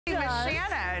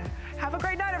Have a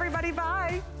great night, everybody.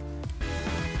 Bye.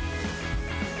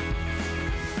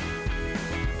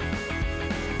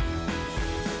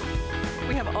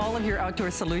 We have all of your outdoor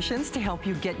solutions to help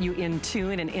you get you in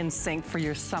tune and in sync for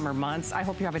your summer months. I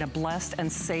hope you're having a blessed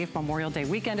and safe Memorial Day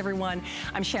weekend, everyone.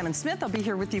 I'm Shannon Smith. I'll be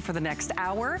here with you for the next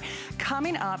hour.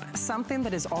 Coming up, something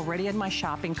that is already in my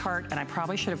shopping cart, and I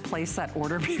probably should have placed that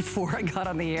order before I got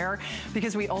on the air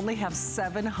because we only have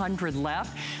 700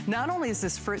 left. Not only is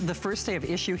this the first day of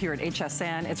issue here at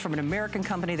HSN, it's from an American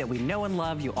company that we know and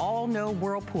love. You all know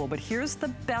Whirlpool, but here's the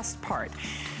best part.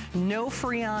 No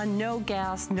Freon, no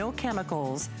gas, no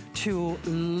chemicals to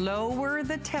lower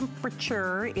the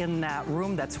temperature in that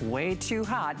room that's way too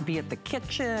hot, be it the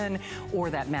kitchen or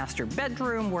that master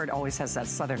bedroom where it always has that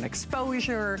southern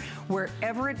exposure,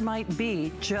 wherever it might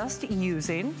be, just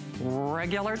using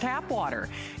regular tap water.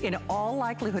 In all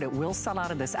likelihood, it will sell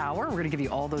out of this hour. We're gonna give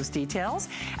you all those details.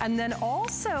 And then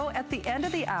also at the end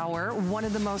of the hour, one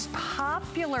of the most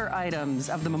popular items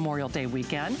of the Memorial Day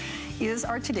weekend is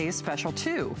our today's special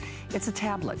too. It's a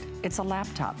tablet, it's a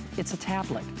laptop, it's a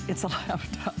tablet, it's a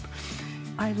laptop.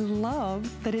 I love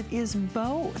that it is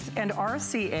both. And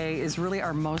RCA is really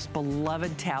our most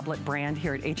beloved tablet brand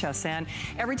here at HSN.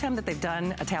 Every time that they've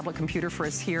done a tablet computer for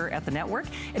us here at the network,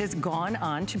 it has gone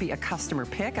on to be a customer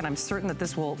pick, and I'm certain that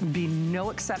this will be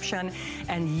no exception.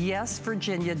 And yes,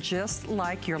 Virginia, just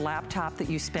like your laptop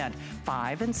that you spent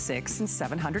 $500 and $600 and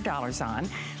 $700 on,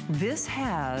 this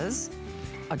has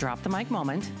a drop the mic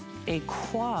moment, a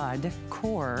quad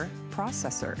core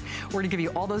processor. We're gonna give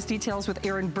you all those details with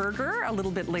Aaron Berger a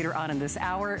little bit later on in this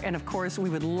hour. And of course, we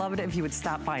would love it if you would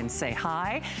stop by and say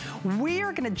hi. We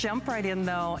are gonna jump right in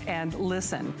though and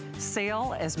listen.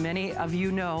 Sale, as many of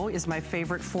you know, is my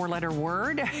favorite four-letter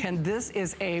word. And this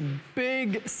is a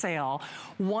big sale.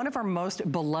 One of our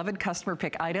most beloved customer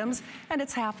pick items, and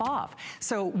it's half off.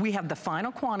 So we have the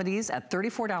final quantities at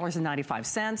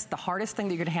 $34.95. The hardest thing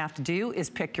that you're gonna have to do is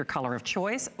pick your color of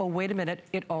choice. Oh, wait a minute,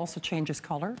 it also changes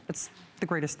color. It's the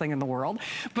greatest thing in the world.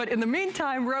 But in the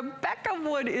meantime, Rebecca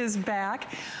Wood is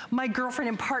back, my girlfriend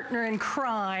and partner in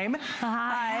crime.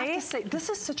 Hi. I have to say, this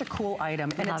is such a cool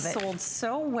item, and it sold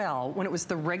so well when it was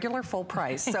the regular full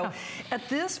price. So at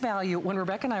this value, when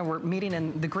Rebecca and I were meeting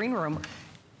in the green room,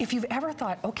 if you've ever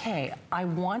thought, okay, I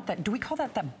want that, do we call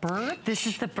that the birch? This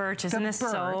is the birch, isn't this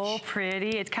so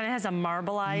pretty? It kind of has a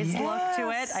marbleized look to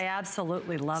it. I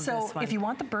absolutely love this one. So if you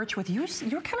want the birch with you,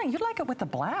 you like it with the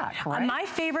black, right? My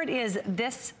favorite is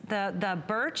this, the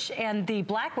birch and the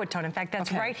blackwood tone. In fact,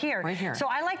 that's right here. Right here. So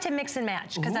I like to mix and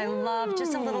match because I love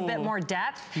just a little bit more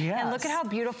depth. Yes. And look at how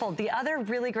beautiful. The other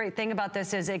really great thing about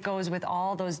this is it goes with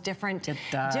all those different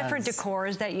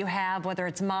decors that you have, whether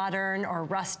it's modern or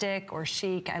rustic or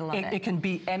chic. I love it. It can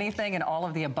be anything and all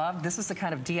of the above. This is the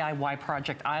kind of DIY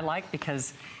project I like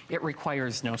because it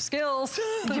requires no skills.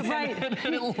 Right.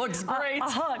 And it looks great.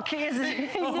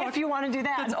 If you want to do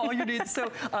that. That's all you need. So,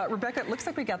 Rebecca, it looks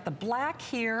like we got the black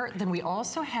here. Then we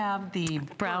also have the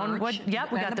brown wood.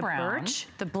 Yep, we got the birch,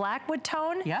 the blackwood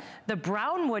tone, the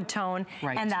brown wood tone,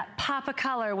 and that pop of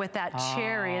color with that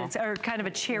cherry. It's or kind of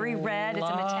a cherry red. It's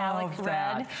a metallic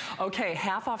red. Okay,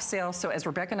 half off sale. So as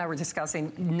Rebecca and I were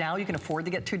discussing, now you can afford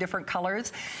to get two different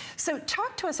colors. So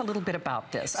talk to us a little bit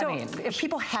about this. So, I mean, if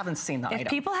people haven't seen the item. If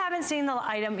people haven't seen the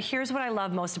item, here's what I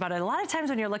love most about it. A lot of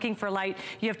times when you're looking for light,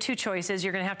 you have two choices.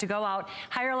 You're gonna have to go out,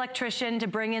 hire an electrician to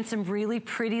bring in some really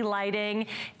pretty lighting.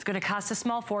 It's gonna cost a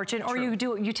small fortune. Or you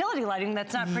do utility lighting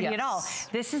that's not pretty at all.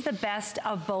 This is the best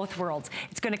of both worlds.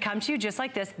 It's gonna come to you just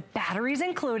like this, batteries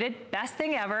included, best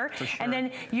thing ever. And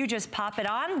then you just pop it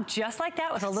on just like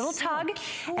that with a little tug.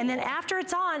 Cool. And then after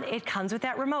it's on, it comes with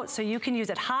that remote. So you can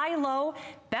use it high, low,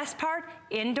 best part,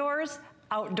 indoors,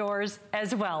 outdoors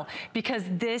as well, because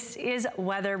this is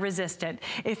weather resistant.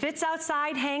 If it's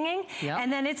outside hanging and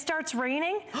then it starts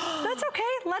raining, that's okay.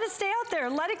 Let it stay out there.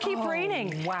 Let it keep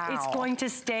raining. Wow. It's going to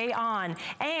stay on.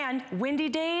 And windy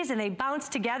days and they bounce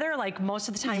together, like most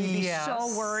of the time you'd be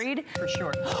so worried. For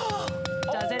sure.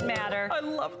 Doesn't matter. I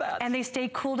love that. And they stay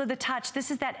cool to the touch.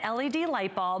 This is that LED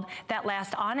light bulb that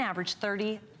lasts on average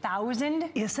 30,000 hours.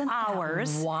 Isn't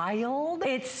that wild?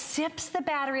 It sips the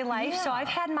battery life. So I've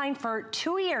had mine for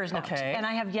 2 years now. And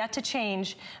I have yet to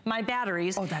change my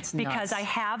batteries. Oh, that's because nuts. I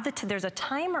have there's a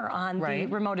timer on the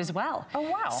remote as well. Oh,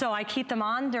 wow. So I keep them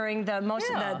on during the most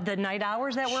of the night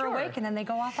hours that we're awake, and then they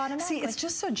go off automatically. See, it's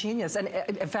just so genius. And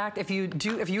in fact, if you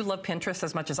love Pinterest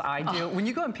as much as I do, when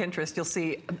you go on Pinterest, you'll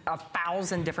see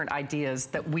 1,000 different ideas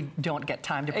that we don't get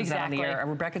time to present on the air. And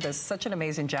Rebecca does such an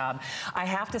amazing job. I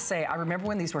have to say, I remember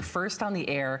when these these were first on the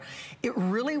air, it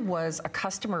really was a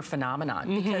customer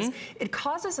phenomenon because it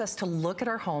causes us to look at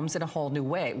our homes in a whole new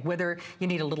way. Whether you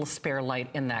need a little spare light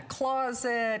in that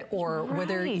closet, or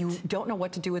whether you don't know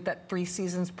what to do with that 3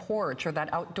 Seasons porch, or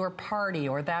that outdoor party,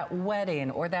 or that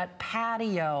wedding, or that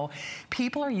patio.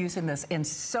 People are using this in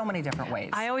so many different ways.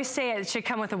 I always say it should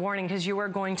come with a warning because you are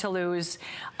going to lose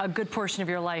a good portion of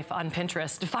your life on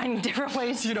Pinterest finding different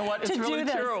ways you know what? It's to really do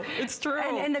this. true. It's true.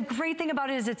 And the great thing about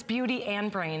it is it's beauty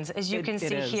and brains, as you can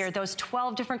see here. Those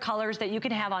 12 different colors that you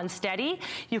can have on steady.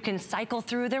 You can cycle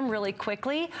through them really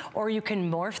quickly, or you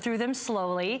can morph through them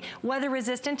slowly. Weather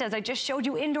resistant, as I just showed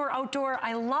you, indoor, outdoor.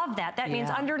 I love that. That means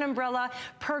under an umbrella,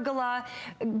 pergola,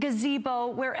 gazebo,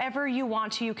 wherever you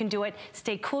want to, you can do it.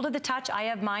 Stay cool to the touch. I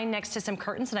have mine next to some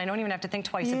curtains, and I don't even have to think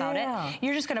twice about it.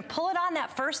 You're just going to pull it on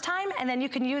that first time, and then you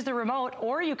can use the remote,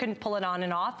 or you can pull it on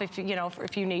and off if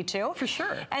you need to. For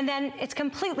sure. And then it's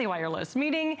completely wireless,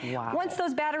 meaning once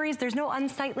those batteries, there's no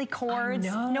unsightly cords,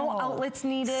 no outlets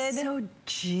needed. So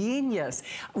genius.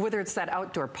 Whether it's that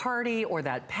outdoor party or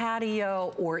that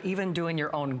patio, or even doing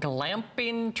your own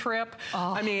glamping trip.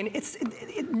 I mean, it's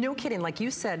no kidding. Like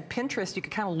you said, Pinterest, you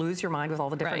could kind of lose your mind with all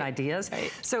the different ideas.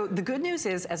 So the good news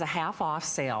is, as a half-off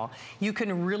sale, you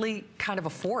can really kind of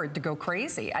afford to go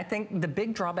crazy. I think the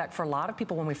big drawback for a lot of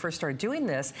people when we first started doing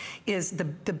this is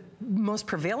the most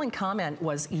prevailing comment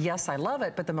was, yes, I love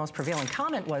it, but the most prevailing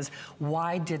comment was,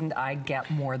 why didn't I get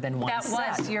more than one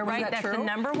set? You're right, that's the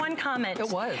 #1 comment. It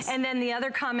was. And then the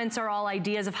other comments are all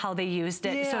ideas of how they used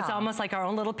it. So it's almost like our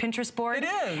own little Pinterest board.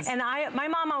 It is. And my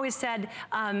mom always said,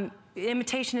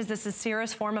 imitation is the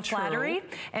sincerest form of flattery.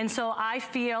 And so I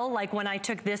feel like when I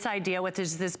took this idea, which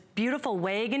is this beautiful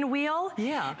wagon wheel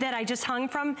that I just hung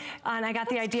from, and I got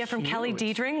the idea from Kelly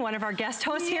Diedring, one of our guest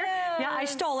hosts here. Yeah, I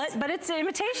stole it, but it's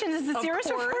imitation is the sincerest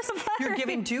form of flattery. You're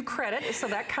giving due credit, so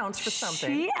that counts for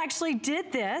something. She actually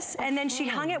did this, and then she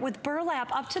hung it with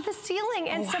burlap up to the ceiling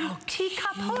and some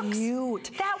teacup hooks.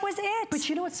 That was it. But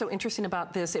you know what's so interesting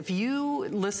about this? If you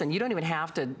listen, you don't even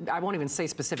have to, I won't even say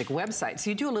specific websites.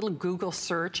 You do a little Google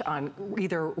search on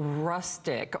either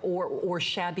rustic or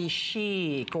shabby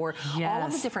chic, or all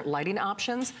of the different lighting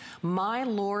options. My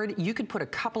Lord, you could put a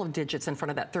couple of digits in front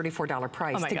of that $34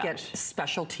 price to get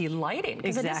specialty lighting,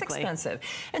 because it is expensive.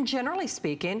 And generally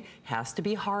speaking, has to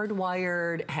be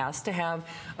hardwired, has to have,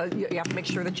 you have to make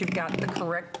sure that you've got the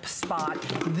correct spot.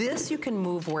 This you can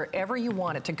move wherever you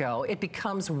want it to go. It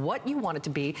becomes what you want it to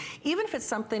be, even if it's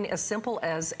something as simple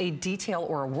as a detail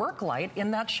or a work light in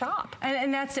that shop.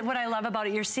 And that's what I love about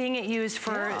it. You're seeing it used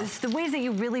for the ways that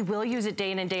you really will use it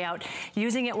day in and day out.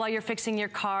 Using it while you're fixing your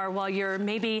car, while you're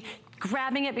maybe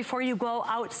grabbing it before you go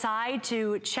outside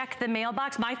to check the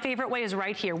mailbox. My favorite way is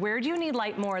right here. Where do you need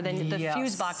light more than the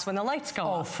fuse box when the lights go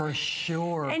off? Oh, for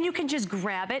sure. And you can just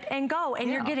grab it and go, and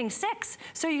you're getting 6.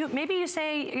 So maybe you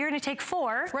say you're gonna take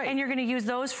 4, and you're gonna use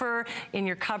those for in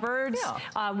your cupboards,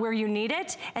 where you need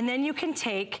it, and then you can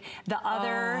take the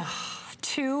other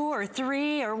 2 or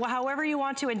 3 or however you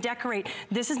want to and decorate.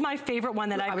 This is my favorite one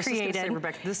that I've created. I was just gonna say,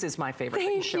 Rebecca, this is my favorite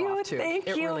thing to show off too. Thank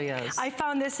you. It really is. I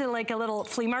found this in like a little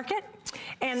flea market,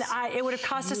 and it would have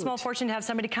cost a small fortune to have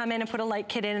somebody come in and put a light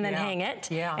kit in and then hang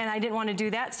it. And I didn't want to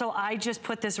do that, so I just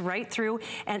put this right through.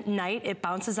 At night, it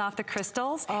bounces off the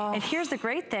crystals. And here's the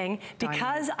great thing,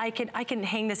 because I can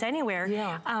hang this anywhere.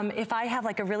 If I have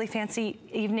like a really fancy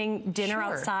evening dinner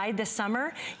outside this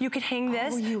summer, you could hang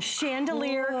this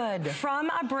chandelier from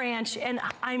a branch, and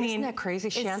I mean, isn't that crazy?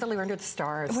 Chandelier under the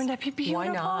stars. Wouldn't that be beautiful? Why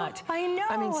not? I know.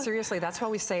 I mean, seriously, that's why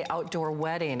we say outdoor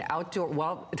wedding, outdoor.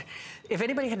 Well, if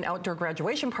anybody had an outdoor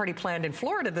graduation party planned in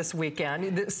Florida this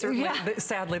weekend, certainly,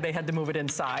 sadly, they had to move it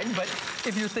inside. But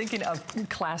if you're thinking of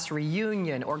class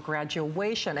reunion or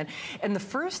graduation, and the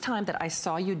first time that I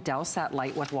saw you douse that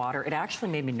light with water, it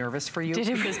actually made me nervous for you.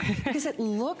 Because it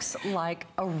looks like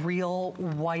a real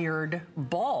wired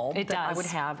bulb that I would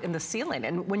have in the ceiling.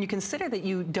 And when you consider that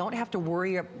you don't have to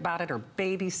worry about it or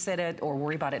babysit it or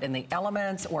worry about it in the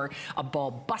elements or a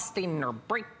bulb busting or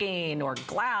breaking or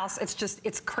glass,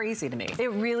 it's crazy to me.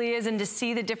 It really is, and to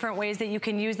see the different ways that you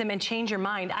can use them and change your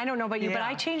mind. I don't know about you, but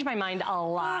I change my mind a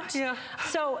lot.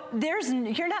 So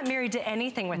you're not married to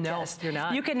anything with this. No, you're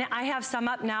not. I have some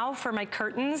up now for my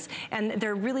curtains, and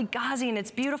they're really gauzy and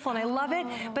it's beautiful and I love it.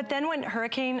 But then when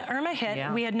Hurricane Irma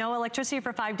hit, we had no electricity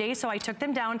for 5 days, so I took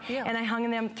them down and I hung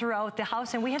them throughout the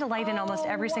house, and we had to light in almost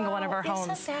every single one of our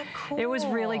homes. Isn't that cool? It was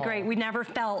really great. We never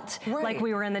felt like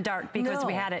we were in the dark because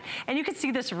we had it. And you can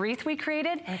see this wreath we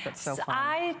created. I think that's so fun.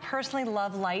 I personally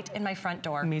love light in my front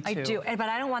door. Me too. I do, but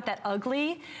I don't want that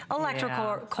ugly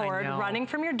electrical cord running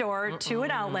from your door to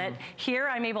an outlet. Here,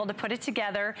 I'm able to put it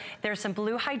together. There's some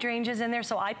blue hydrangeas in there,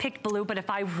 so I picked blue, but if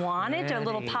I wanted a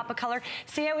little pop of color,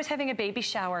 see, I was having a baby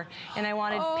shower and I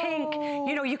wanted pink.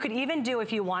 You know, you could even do,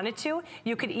 if you wanted to,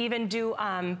 you could even do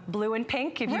blue and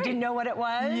pink if you didn't know what it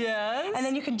was. Yes. And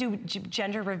then you can do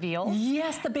gender reveal.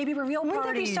 Yes, the baby reveal parties.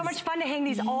 Wouldn't that be so much fun to hang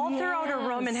these all throughout a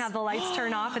room and have the lights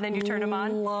turn off and then you turn them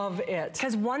on? Love it.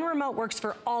 Because one remote works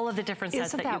for all of the different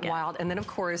sets that you get. Isn't that wild? And then of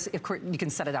course, you can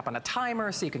set it up on a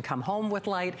timer so you can come home with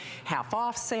light, half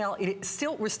off sale.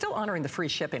 We're still honoring the free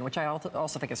shipping, which I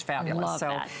also think is fabulous. Love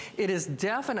that. It is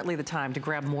definitely the time to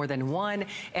grab more than one.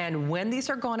 And when these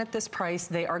are gone at this price,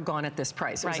 they are gone at this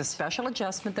price. It was a special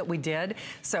adjustment that we did.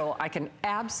 So I can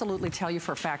absolutely tell you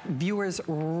for a fact, viewers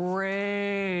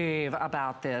rave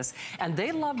about this. And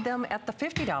they loved them at the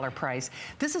 $50 price.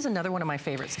 This is another one of my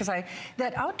favorites because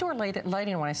that outdoor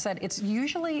lighting, when I said it's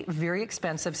usually very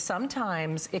expensive,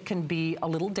 sometimes it can be a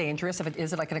little dangerous if it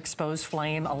is like an exposed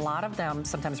flame. A lot of them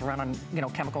sometimes run on, you know,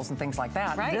 chemicals and things like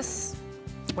that. This,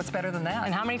 what's better than that?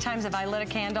 And how many times have I lit a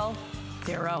candle?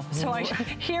 0. So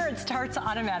here it starts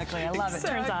automatically. I love it.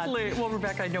 Turns on. Well,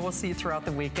 Rebecca, I know we'll see you throughout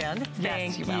the weekend.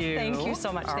 Thank you. Thank you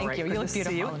so much. Thank you. You look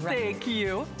beautiful. Thank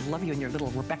you. Love you in your little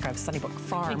Rebecca Sunnybrook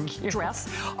Farm dress.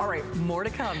 All right, more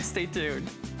to come. Stay tuned.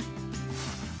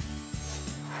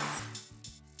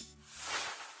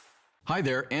 Hi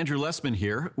there, Andrew Lessman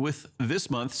here with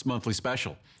this month's monthly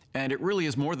special. And it really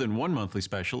is more than one monthly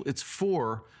special, it's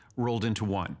 4 rolled into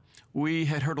one. We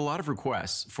had heard a lot of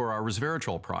requests for our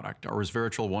resveratrol product, our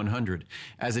resveratrol 100,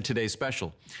 as a Today's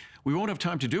Special. We won't have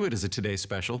time to do it as a Today's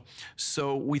Special,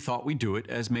 so we thought we'd do it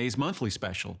as May's monthly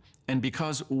special. And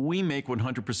because we make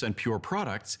 100% pure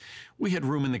products, we had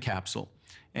room in the capsule.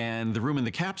 And the room in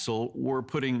the capsule, we're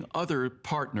putting other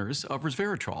partners of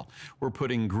resveratrol. We're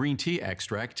putting green tea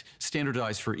extract,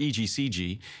 standardized for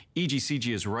EGCG.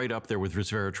 EGCG is right up there with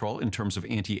resveratrol in terms of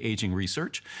anti-aging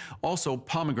research. Also,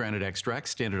 pomegranate extract,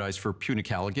 standardized for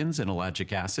punicalagins and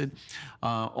ellagic acid.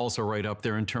 Also right up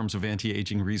there in terms of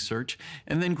anti-aging research.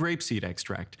 And then grapeseed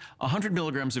extract, 100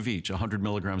 milligrams of each, 100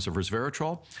 milligrams of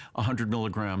resveratrol, 100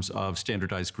 milligrams of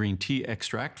standardized green tea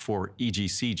extract for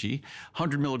EGCG,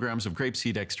 100 milligrams of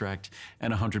grapeseed extract,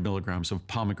 and 100 milligrams of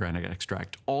pomegranate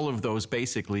extract. All of those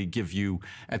basically give you,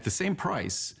 at the same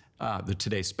price, the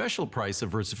Today's Special price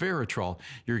of resveratrol,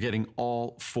 you're getting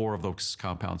all 4 of those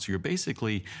compounds. So you're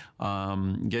basically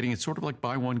getting it sort of like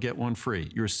buy one, get one free.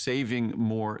 You're saving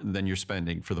more than you're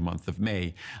spending for the month of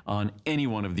May on any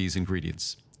one of these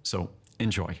ingredients. So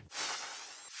enjoy.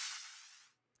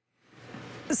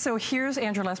 So here's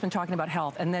Andrew Lessman talking about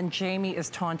health, and then Jamie is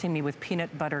taunting me with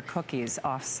peanut butter cookies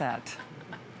offset.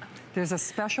 There's a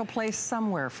special place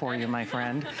somewhere for you, my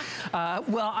friend.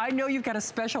 Well, I know you've got a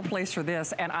special place for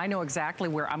this, and I know exactly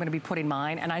where I'm gonna be putting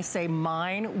mine, and I say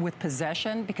mine with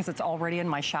possession because it's already in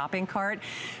my shopping cart.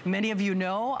 Many of you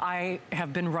know I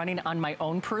have been running on my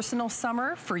own personal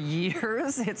summer for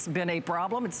years. It's been a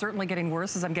problem. It's certainly getting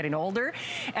worse as I'm getting older,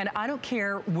 and I don't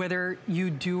care whether you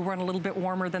do run a little bit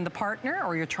warmer than the partner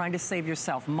or you're trying to save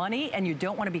yourself money and you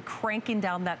don't want to be cranking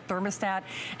down that thermostat,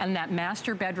 and that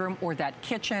master bedroom or that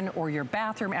kitchen or your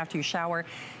bathroom after you shower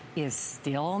is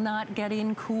still not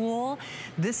getting cool.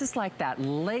 This is like that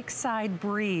lakeside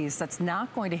breeze that's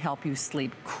not going to help you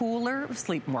sleep cooler,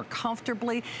 sleep more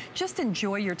comfortably, just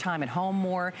enjoy your time at home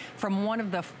more, from one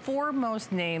of the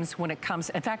foremost names when it comes,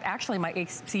 in fact, actually my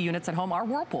AC units at home are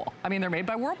Whirlpool. I mean, they're made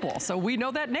by Whirlpool, so we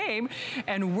know that name,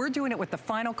 and we're doing it with the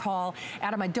final call.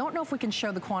 Adam, I don't know if we can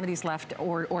show the quantities left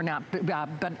or not,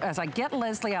 but as I get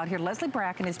Leslie out here, Leslie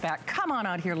Bracken is back. Come on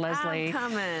out here, Leslie. I'm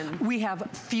coming. We have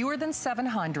fewer than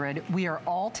 700. We are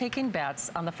all taking bets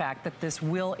on the fact that this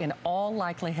will, in all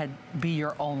likelihood, be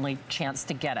your only chance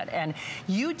to get it. And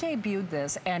you debuted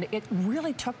this, and it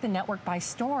really took the network by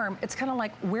storm. It's kind of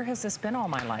like, where has this been all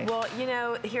my life? Well, you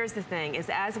know, here's the thing, is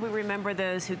as we remember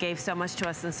those who gave so much to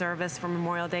us in service for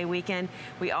Memorial Day weekend,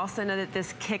 we also know that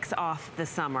this kicks off the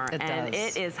summer. And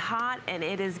it is hot, and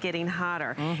it is getting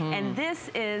hotter. And this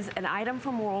is an item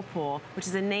from Whirlpool, which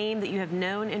is a name that you have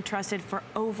known and trusted for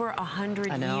over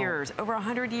 100 years. Over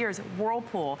 100 years,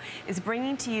 Whirlpool is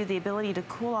bringing to you the ability to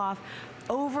cool off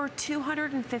over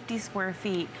 250 square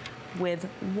feet with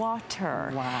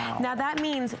water. Wow. Now that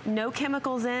means no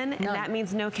chemicals in, and that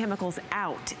means no chemicals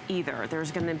out either.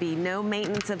 There's gonna be no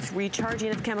maintenance of recharging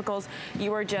of chemicals.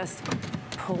 You are just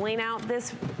pulling out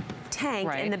this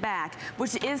tank in the back,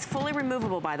 which is fully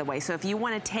removable, by the way. So if you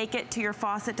want to take it to your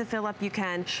faucet to fill up, you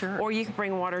can. Sure. Or you can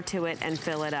bring water to it and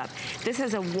fill it up. This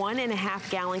has a 1.5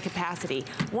 gallon capacity.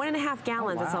 1.5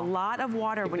 gallons is a lot of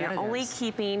water when you're only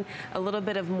keeping a little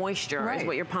bit of moisture is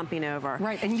what you're pumping over.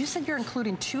 Right, and you said you're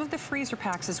including 2 of the freezer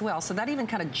packs as well, so that even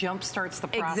kind of jump starts the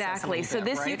process. Exactly. So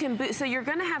this you can, so you're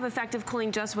going to have effective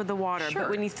cooling just with the water, but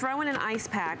when you throw in an ice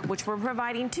pack, which we're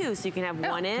providing 2, so you can have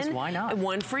one in, and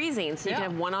one freezing, so you can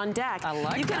have one on deck. I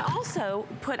like you can also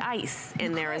put ice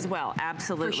in there as well.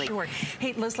 Absolutely. For sure.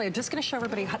 Hey, Leslie, I'm just going to show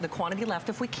everybody the quantity left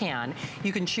if we can.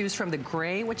 You can choose from the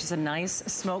gray, which is a nice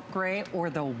smoke gray, or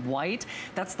the white.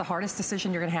 That's the hardest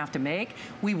decision you're going to have to make.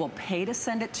 We will pay to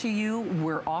send it to you.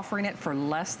 We're offering it for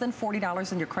less than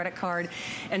 $40 on your credit card.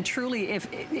 And truly,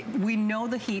 we know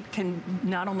the heat can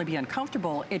not only be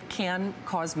uncomfortable, it can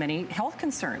cause many health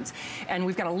concerns. And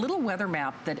we've got a little weather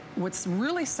map that what's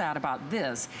really sad about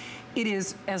this, it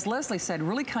is, as Leslie said,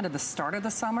 really kind of the start of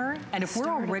the summer. And if we're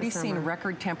already seeing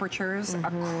record temperatures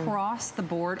across the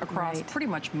board, across pretty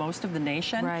much most of the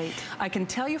nation, I can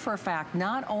tell you for a fact,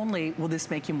 not only will this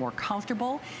make you more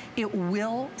comfortable, it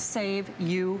will save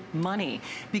you money.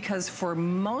 Because for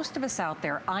most of us out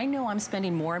there, I know I'm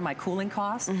spending more in my cooling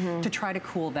costs to try to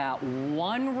cool that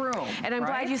one room. And I'm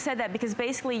glad you said that, because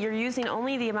basically you're using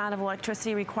only the amount of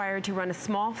electricity required to run a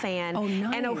small fan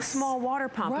and a small water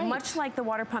pump, much like the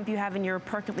water pump you have in your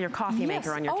coffee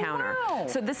maker on your counter.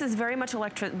 So this is very much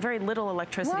very little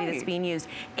electricity that's being used.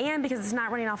 And because it's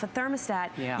not running off a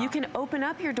thermostat, you can open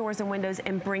up your doors and windows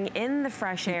and bring in the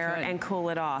fresh air and cool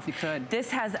it off. You could. This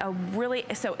has a really,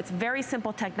 so it's very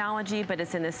simple technology, but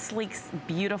it's in a sleek,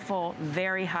 beautiful,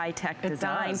 very high-tech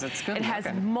design. It's good. It has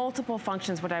multiple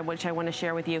functions, which I want to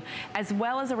share with you, as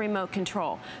well as a remote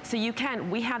control. So you can,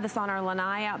 we have this on our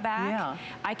lanai out back.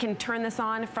 I can turn this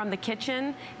on from the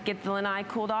kitchen, get the lanai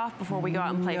cooled off before we go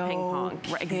out and play ping pong.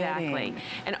 Exactly.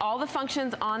 And all the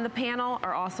functions on the panel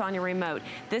are also on your remote.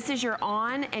 This is your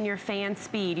on and your fan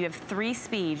speed. You have 3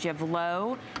 speeds. You have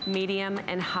low, medium,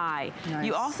 and high.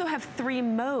 You also have 3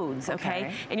 modes,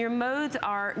 okay? And your modes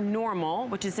are normal,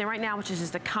 which is there right now, which is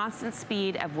just a constant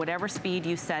speed of whatever speed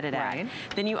you set it at.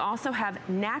 Then you also have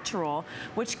natural,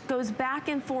 which goes back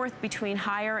and forth between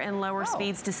higher and lower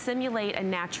speeds to simulate a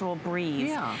natural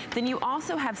breeze. Then you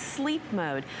also have sleep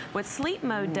mode. What sleep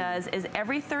mode does is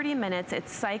every 30 minutes, it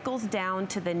cycles down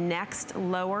to the next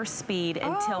lower speed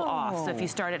until off. So if you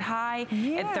start at high,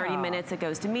 at 30 minutes it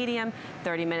goes to medium,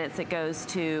 30 minutes it goes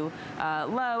to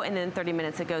low, and then 30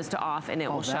 minutes it goes to off, and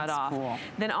it will shut off.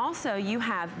 Then also you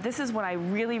have, this is what I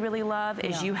really, really love,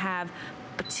 is you have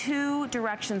 2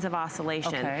 directions of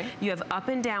oscillation. You have up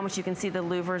and down, which you can see the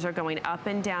louvers are going up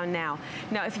and down now.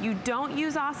 Now, if you don't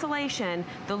use oscillation,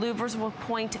 the louvers will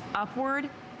point upward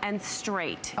and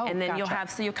straight, and then you'll have,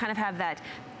 so you'll kind of have that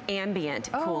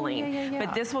ambient cooling.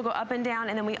 But this will go up and down,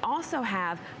 and then we also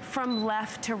have from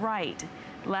left to right.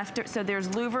 So there's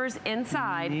louvers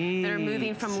inside that are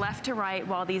moving from left to right,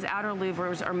 while these outer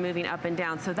louvers are moving up and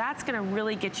down. So that's going to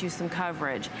really get you some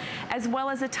coverage. As well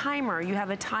as a timer. You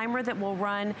have a timer that will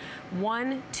run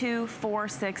 1, 2, 4,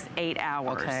 6, 8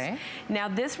 hours. Now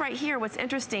this right here, what's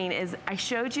interesting is I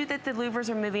showed you that the louvers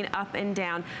are moving up and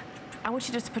down. I want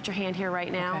you just to put your hand here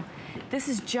right now. This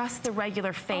is just the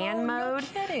regular fan mode. No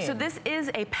kidding. So this is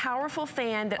a powerful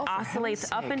fan that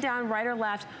oscillates up and down, right or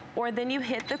left, or then you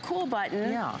hit the cool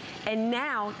button. And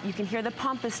now you can hear the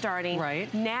pump is starting.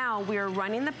 Now we are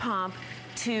running the pump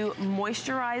to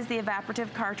moisturize the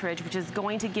evaporative cartridge, which is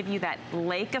going to give you that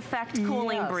lake effect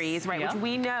cooling breeze, right? Which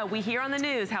we know, we hear on the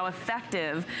news how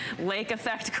effective lake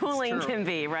effect cooling can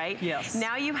be, right?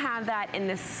 Now you have that in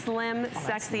this slim,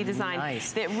 sexy design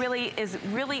that really is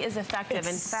effective.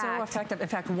 It's so effective. In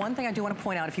fact, one thing I do want to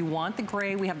point out, if you want the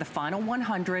gray, we have the final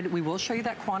 100. We will show you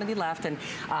that quantity left, and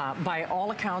by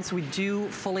all accounts, we do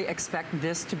fully expect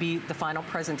this to be the final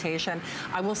presentation.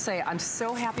 I will say, I'm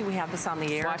so happy we have this on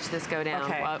the air. Watch this go down.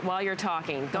 While you're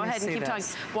talking. Go ahead and keep talking.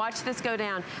 Watch this go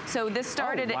down. So this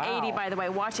started at 80, by the way.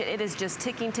 Watch it. It is just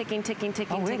ticking, ticking, ticking,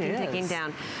 ticking, ticking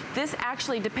down. This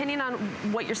actually, depending on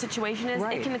what your situation is,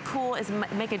 it can cool,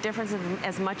 make a difference of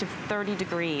as much as 30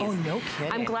 degrees. Oh, no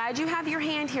kidding. I'm glad you have your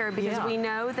hand here, because we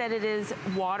know that it is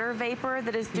water vapor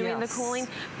that is doing the cooling.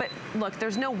 But look,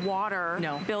 there's no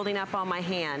water building up on my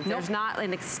hand. There's not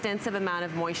an extensive amount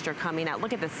of moisture coming out.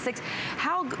 Look at the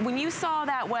when you saw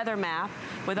that weather map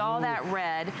with all that red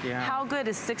infrared, how good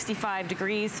does 65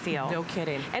 degrees feel? No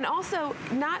kidding. And also,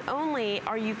 not only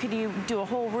could you do a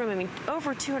whole room, I mean,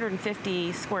 over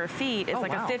 250 square feet is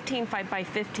like a 15 by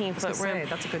 15 foot room.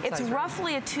 That's a good it's size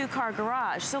roughly a 2-car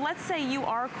garage. So let's say you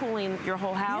are cooling your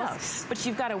whole house, but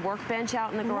you've got a workbench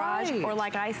out in the garage, or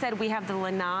like I said, we have the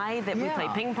lanai that we play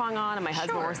ping pong on and my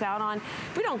husband works out on.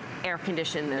 We don't air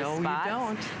condition those spots. You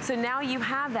don't. So now you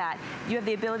have that. You have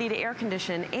the ability to air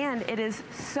condition, and it is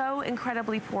so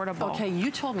incredibly portable. Okay,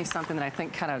 you told me something that I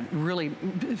think kind of really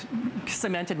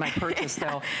cemented my purchase,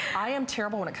 though. I am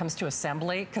terrible when it comes to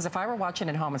assembly, because if I were watching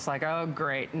at home, it's like, oh,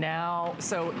 great, now.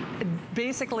 So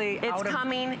basically, it's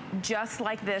coming just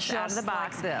like this out of the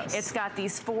box. Like this. It's got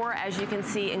these 4, as you can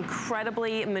see,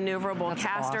 incredibly maneuverable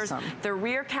casters. Awesome. The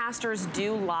rear casters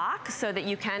do lock so that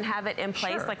you can have it in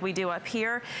place like we do up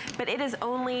here, but it is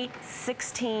only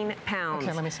 16 pounds.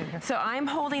 Okay, let me see here. So I'm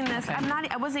holding this.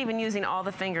 I wasn't even using all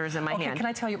the fingers in my hand. Can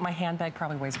I tell you, my handbag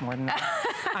probably weighs more than that.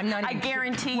 I'm not even I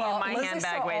guarantee you my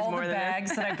handbag weighs more than this.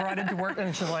 bags that I brought into work,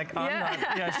 and she's like, I'm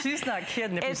not, she's not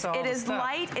kidding if you saw all It is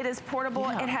light, it is portable,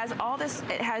 it has all this,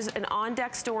 it has an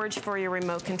on-deck storage for your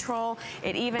remote control.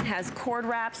 It even has cord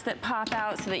wraps that pop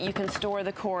out so that you can store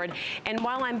the cord. And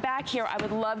while I'm back here, I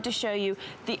would love to show you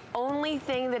the only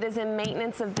thing that is in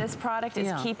maintenance of this product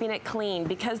is keeping it clean,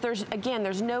 because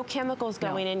there's no chemicals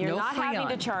going in. You're not having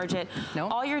to charge it.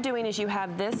 All you're doing is you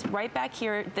have this right back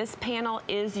here. This panel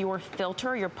is your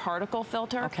filter, your particle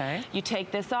filter. Okay. You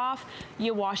take this off,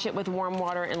 you wash it with warm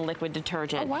water and liquid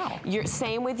detergent. Oh, wow.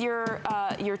 Same with your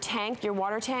tank, your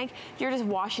water tank. You're just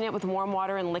washing it with warm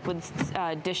water and liquid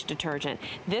dish detergent.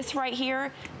 This right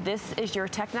here, this is your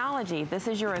technology. This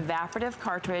is your evaporative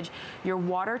cartridge, your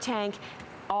water tank.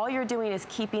 All you're doing is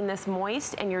keeping this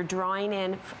moist, and you're drawing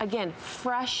in, again,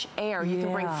 fresh air. You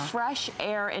can bring fresh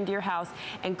air into your house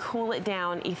and cool it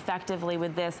down effectively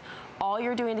with this. All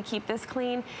you're doing to keep this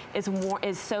clean is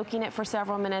soaking it for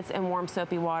several minutes in warm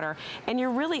soapy water. And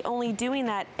you're really only doing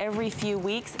that every few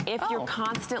weeks if you're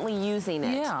constantly using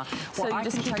it. Yeah. So well, you're I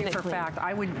just can tell keeping you it for a fact,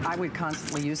 I would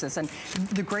constantly use this. And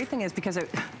the great thing is, because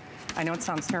I know it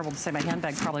sounds terrible to say my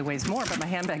handbag probably weighs more, but my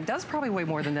handbag does probably weigh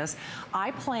more than this.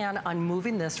 I plan on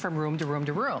moving this from room to room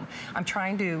to room. I'm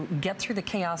trying to get through the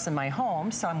chaos in my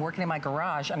home, so I'm working in my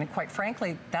garage. I mean, quite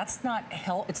frankly, that's not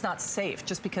it's not safe,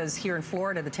 just because here in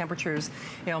Florida, the temperatures,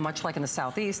 much like in the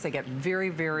Southeast, they get very,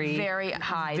 very... Very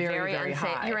high, very unsafe.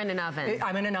 High. You're in an oven.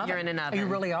 I'm in an oven. You're in an oven. You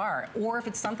really are. Or if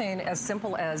it's something as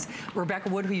simple as Rebecca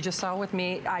Wood, who you just saw with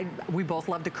me, we both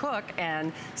love to cook,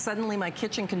 and suddenly my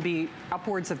kitchen can be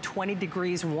upwards of 20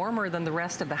 degrees warmer than the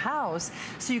rest of the house.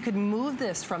 So you could move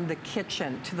this from the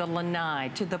kitchen to the lanai,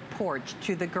 to the porch,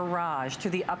 to the garage,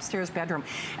 to the upstairs bedroom.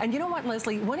 And you know what,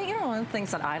 Leslie? One of the things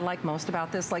that I like most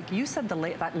about this, like you said,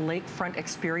 that lakefront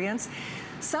experience.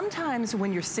 Sometimes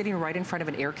when you're sitting right in front of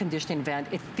an air conditioning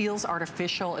vent, it feels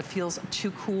artificial, it feels too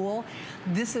cool.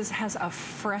 This has a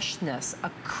freshness,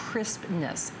 a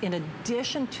crispness, in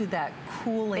addition to that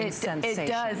cooling sensation. It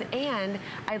does, and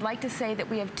I'd like to say that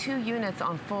we have 2 units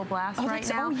on full blast right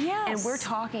now. Oh, yes. And we're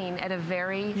talking at a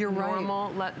very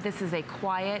normal, this is a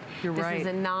quiet, this is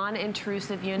a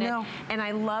non-intrusive unit. No. And I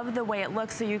love the way it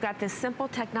looks. So you've got this simple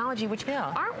technology, which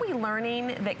aren't we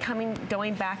learning that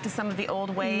going back to some of the old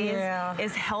ways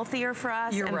is healthier for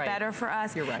us and better for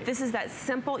us? You're right. This is that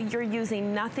simple, you're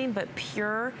using nothing but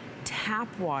pure tap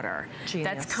water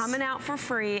that's coming out for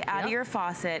free out of your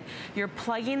faucet. You're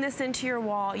plugging this into your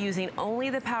wall using only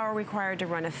the power required to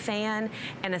run a fan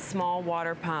and a small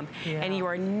water pump. And you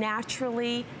are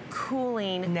naturally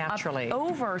cooling up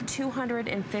over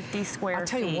 250 square feet. I'll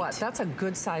tell you what, that's a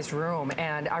good sized room.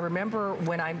 And I remember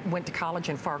when I went to college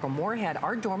in Fargo-Moorhead,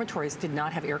 our dormitories did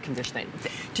not have air conditioning.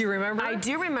 Do you remember? I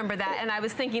do remember that, and I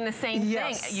was thinking the same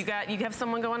thing. You have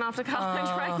someone going off to college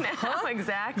right now.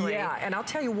 Exactly. Yeah, and I'll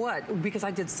tell you what, because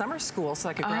I did summer school so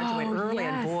I could graduate early,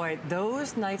 and boy,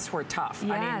 those nights were tough.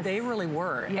 I mean, they really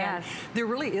were. And there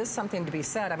really is something to be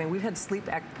said. I mean, we've had sleep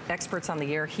experts on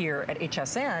the air here at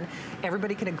HSN.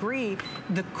 Everybody can agree,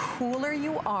 the cooler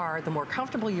you are, the more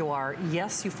comfortable you are,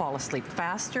 yes, you fall asleep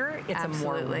faster. It's a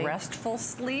more restful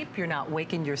sleep. You're not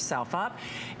waking yourself up.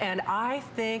 And I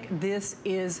think this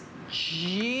is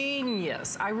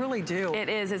genius. I really do. It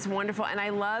is. It's wonderful, and I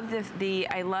love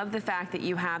the fact that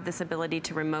you have this ability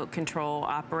to remote control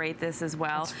operate this as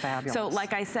well. That's fabulous. So,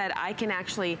 like I said, I can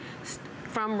actually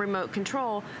from remote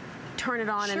control turn it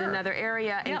on in another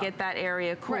area and get that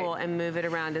area cool and move it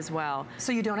around as well.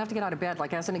 So you don't have to get out of bed.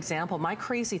 Like as an example, my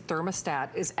crazy thermostat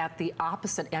is at the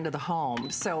opposite end of the home.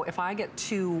 So if I get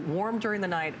too warm during the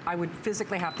night, I would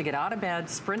physically have to get out of bed,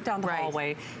 sprint down the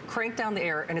hallway, crank down the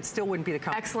air, and it still wouldn't be the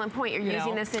comfort. Excellent point. You're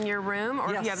using this in your room,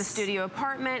 or if you have a studio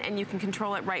apartment, and you can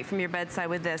control it right from your bedside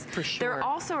with this. For sure. There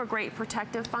also are great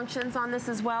protective functions on this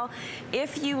as well.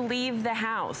 If you leave the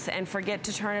house and forget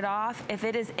to turn it off, if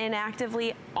it is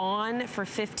inactively on for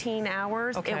 15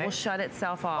 hours, it will shut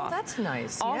itself off. Oh, that's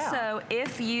nice. Also,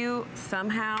 if you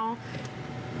somehow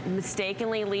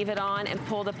mistakenly leave it on and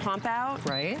pull the pump out,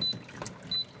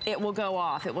 it will go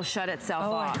off. It will shut itself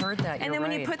off. I heard that. And then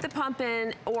when you put the pump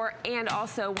in, and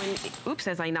also when, oops,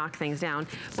 as I knock things down,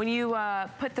 when you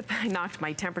put the, I knocked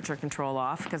my temperature control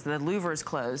off because the louver is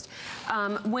closed.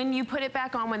 When you put it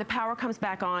back on, when the power comes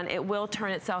back on, it will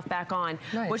turn itself back on,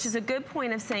 which is a good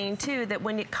point of saying too, that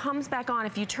when it comes back on,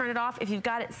 if you turn it off, if you've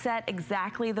got it set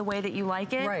exactly the way that you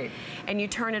like it, and you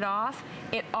turn it off,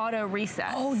 it auto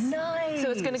resets. Oh, nice. So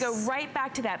it's gonna go right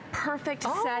back to that perfect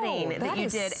setting that you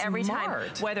did every time.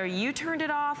 Whether you turned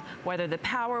it off, whether the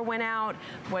power went out,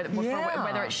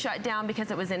 whether it shut down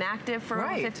because it was inactive for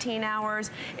 15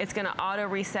 hours, it's going to auto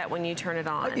reset when you turn it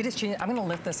on. It is genius. I'm going to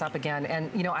lift this up again,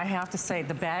 and you know, I have to say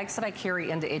the bags that I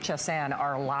carry into HSN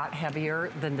are a lot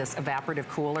heavier than this evaporative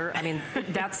cooler. I mean,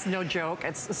 that's no joke.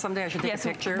 It's someday I should take a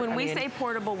picture. When we say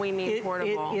portable, we mean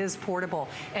portable. It is portable,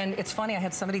 and it's funny. I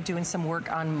had somebody doing some work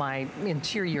on my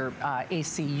interior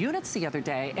AC units the other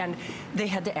day, and they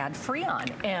had to add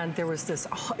Freon, and there was this.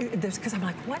 Because I'm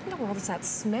like, what in the world does that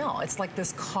smell? It's like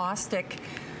this caustic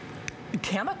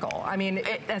chemical. I mean,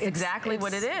 that's exactly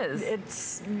what it is.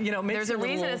 It's, you know, makes there's a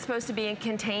reason it's supposed to be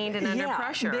contained and under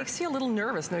pressure. It makes you a little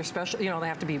nervous, and they're special, you know, they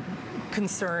have to be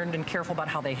concerned and careful about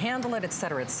how they handle it, et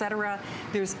cetera, et cetera.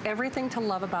 There's everything to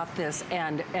love about this,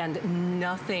 and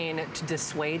nothing to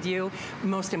dissuade you.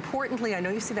 Most importantly, I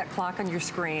know you see that clock on your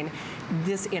screen.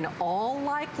 This, in all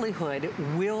likelihood,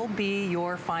 will be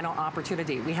your final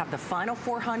opportunity. We have the final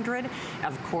 400.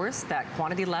 Of course, that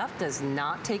quantity left does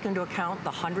not take into account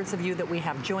the hundreds of you that we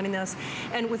have joining us.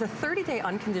 And with a 30-day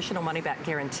unconditional money-back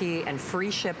guarantee and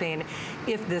free shipping,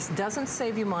 if this doesn't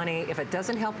save you money, if it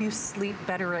doesn't help you sleep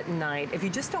better at night, if you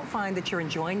just don't find that you're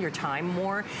enjoying your time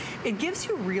more, it gives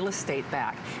you real estate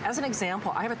back. As an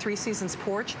example, I have a 3 Seasons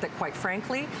porch that, quite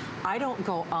frankly, I don't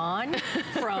go on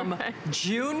from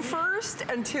June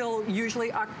 1st until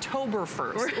usually October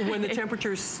 1st, when the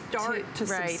temperatures start to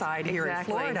subside here in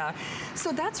Florida.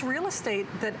 So that's real estate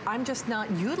that I'm just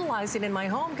not utilizing in my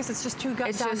home because it's just too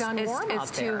doggone warm out there.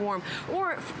 It's too warm.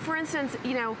 Or, for instance,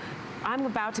 you know, I'm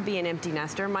about to be an empty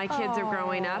nester. My kids are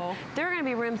growing up. There are going to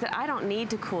be rooms that I don't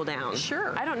need to cool down.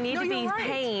 Sure. I don't need to be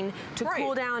paying to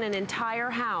cool down an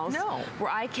entire house where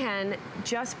I can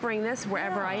just bring this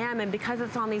wherever I am. And because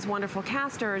it's on these wonderful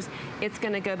casters, it's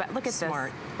going to go back. Look at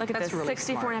this. Look at this. Really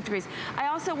 64.5 degrees. I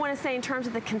also want to say, in terms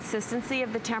of the consistency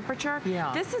of the temperature,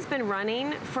 this has been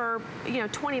running for, you know,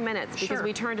 20 minutes because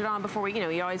we turned it on before we, you know,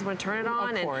 you always want to turn it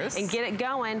on and get it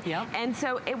going. And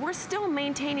so we're still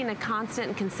maintaining a constant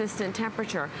and consistent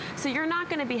temperature. So you're not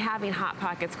going to be having hot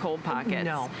pockets, cold pockets.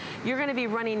 No. You're going to be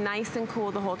running nice and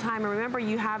cool the whole time. And remember,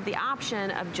 you have the option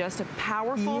of just a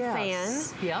powerful fan,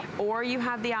 or you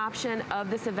have the option of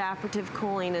this evaporative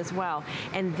cooling as well.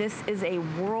 And this is a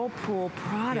Whirlpool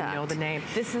product. You know the name.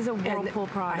 This is a Whirlpool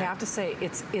product. I have to say,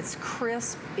 it's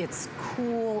crisp, it's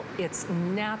cool, it's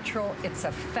natural, it's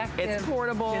effective. It's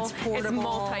portable. It's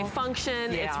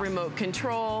multifunction. It's remote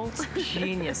control. It's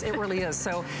genius. It really is.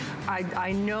 So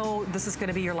I know this is going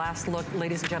to be your last look,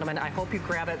 ladies and gentlemen. I hope you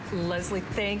grab it. Leslie,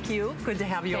 thank you. Good to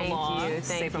have you along. Thank you.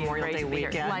 Safe Memorial Day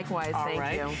weekend. Likewise,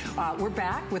 thank you. We're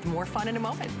back with more fun in a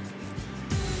moment.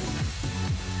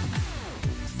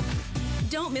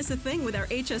 Don't miss a thing with our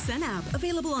HSN app,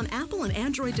 available on Apple and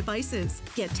Android devices.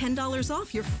 Get $10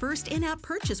 off your first in-app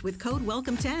purchase with code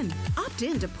WELCOME10. Opt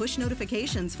in to push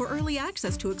notifications for early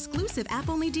access to exclusive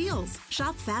app-only deals.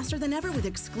 Shop faster than ever with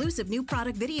exclusive new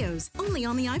product videos, only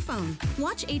on the iPhone.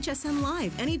 Watch HSN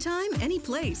Live anytime, any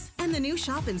place. And the new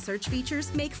shop and search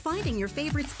features make finding your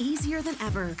favorites easier than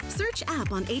ever. Search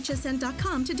app on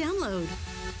hsn.com to download.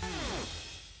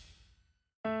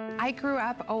 I grew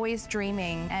up always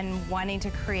dreaming and wanting to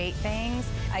create things.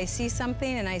 I see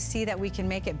something and I see that we can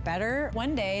make it better.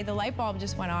 One day, the light bulb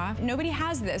just went off. Nobody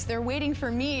has this. They're waiting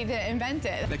for me to invent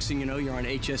it. Next thing you know, you're on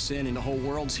HSN and the whole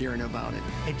world's hearing about it.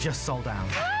 It just sold out.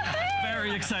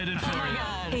 Very excited for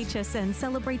you. HSN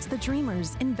celebrates the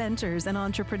dreamers, inventors, and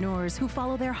entrepreneurs who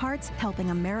follow their hearts,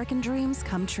 helping American dreams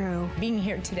come true. Being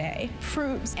here today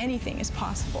proves anything is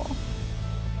possible.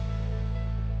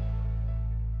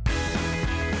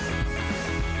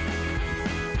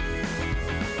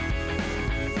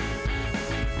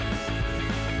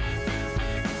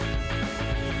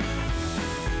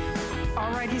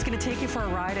 going to take you for a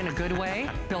ride in a good way.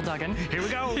 Bill Duggan. Here we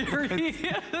go. Here he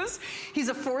is. He's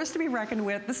a force to be reckoned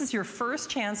with. This is your first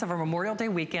chance of a Memorial Day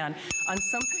weekend on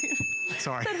something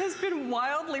that has been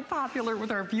wildly popular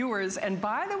with our viewers. And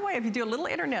by the way, if you do a little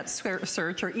internet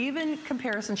search or even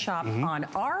comparison shop on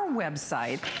our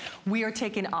website, we are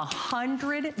taking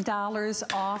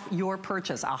 $100 off your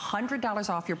purchase. $100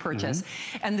 off your purchase.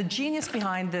 And the genius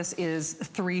behind this is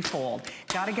threefold.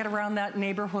 Got to get around that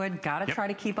neighborhood. Got to try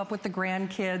to keep up with the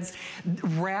grandkids.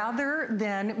 Rather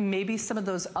than maybe some of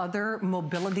those other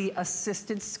mobility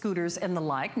assisted scooters and the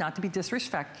like, not to be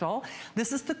disrespectful,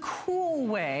 this is the cool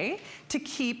way to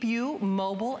keep you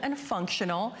mobile and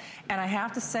functional. And I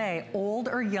have to say, old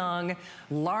or young,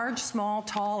 large, small,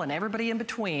 tall, and everybody in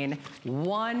between,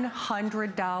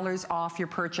 $100 off your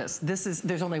purchase.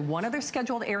 There's only one other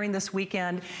scheduled airing this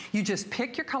weekend. You just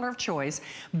pick your color of choice.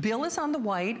 Bill is on the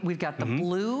white. We've got the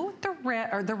blue, the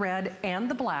red,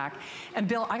 and the black. And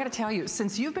Bill, I gotta tell you,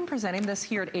 since you've been presenting this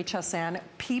here at HSN,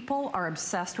 people are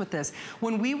obsessed with this.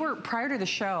 When we were, prior to the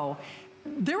show,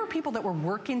 there were people that were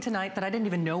working tonight that I didn't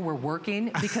even know were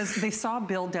working because they saw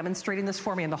Bill demonstrating this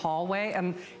for me in the hallway,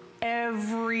 and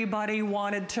everybody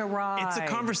wanted to ride. It's a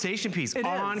conversation piece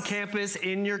on campus,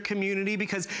 in your community,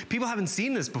 because people haven't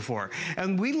seen this before.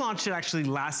 And we launched it actually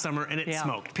last summer, and it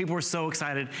smoked. People were so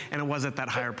excited, and it was at that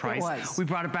higher price. It was. We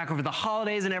brought it back over the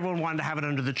holidays, and everyone wanted to have it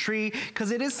under the tree,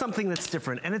 because it is something that's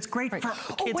different, and it's great for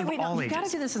kids of all ages. You gotta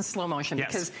do this in slow motion,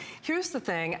 because here's the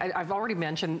thing. I've already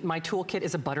mentioned my toolkit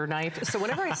is a butter knife. So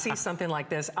whenever I see something like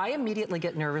this, I immediately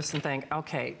get nervous and think,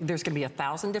 okay, there's gonna be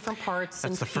 1,000 different parts.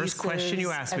 That's the first question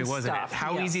you asked me, wasn't it?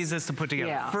 How easy is this to put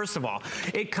together? First of all,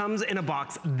 it comes in a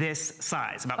box this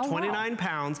size, about 29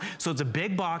 pounds. So it's a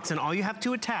big box, and all you have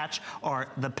to attach are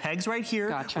the pegs right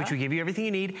here, which will give you everything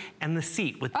you need, and the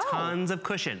seat with tons of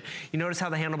cushion. You notice how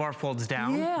the handlebar folds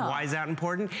down? Why is that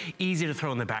important? Easy to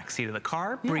throw in the back seat of the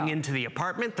car, bring into the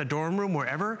apartment, the dorm room,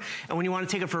 wherever. And when you want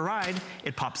to take it for a ride,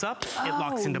 it pops up, it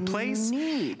locks into place.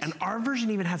 And our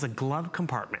version even has a glove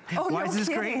compartment. Why is this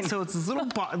great? So it's this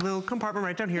little compartment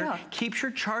right down here. Keeps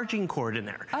your charging cord in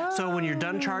there. So when you're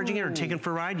done charging it or taking it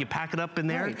for a ride, you pack it up in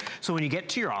there. So when you get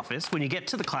to your office, when you get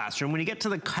to the classroom, when you get to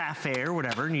the cafe or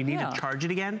whatever, and you need to charge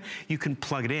it again, you can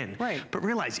plug it in. But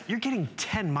realize, you're getting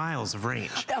 10 miles of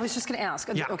range. I was just gonna ask.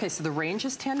 Okay, so the range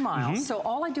is 10 miles. So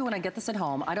all I do when I get this at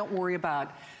home, I don't worry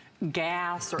about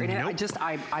gas or anything.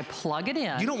 I plug it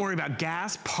in. You don't worry about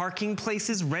gas, parking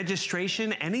places,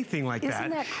 registration, anything like that. Isn't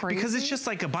that crazy? Because it's just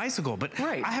like a bicycle. But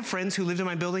I have friends who lived in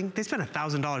my building, they spent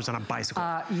 $1,000 on a bicycle.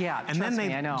 And then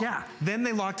I know. Then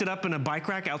they locked it up in a bike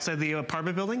rack outside the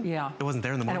apartment building. It wasn't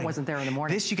there in the morning. And it wasn't there in the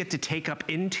morning. This you get to take up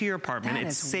into your apartment.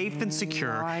 It's safe and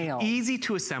secure, easy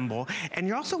to assemble, and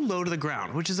you're also low to the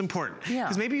ground, which is important.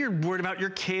 Because maybe you're worried about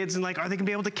your kids and like, are they gonna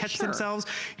be able to catch themselves?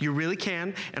 You really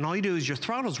can, and all you do is your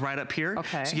throttle's right up here.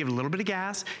 So you give it a little bit of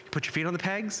gas, you put your feet on the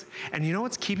pegs, and you know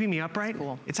what's keeping me upright?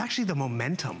 It's actually the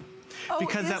momentum.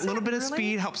 Because that little bit of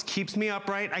speed keeps me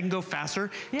upright. I can go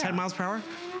faster, 10 miles per hour.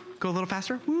 Go a little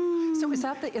faster. So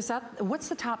what's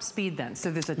the top speed then?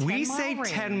 So there's a 10 mile range. We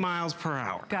say 10 miles per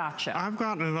hour. Gotcha. I've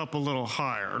gotten it up a little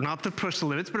higher, not to push the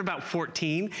limits, but about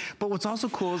 14. But what's also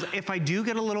cool is if I do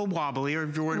get a little wobbly or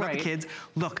if you're worried about the kids,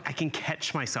 look, I can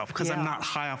catch myself because I'm not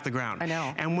high off the ground. I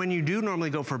know. And when you do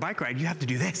normally go for a bike ride, you have to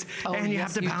do this. And you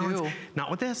have to balance. Not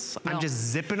with this. I'm just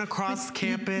zipping across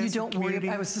campus. You don't worry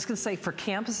about, I was just gonna say, for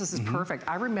campus, this is perfect.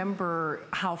 I remember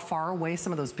how far away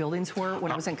some of those buildings were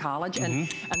when I was in college, and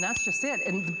that's just it.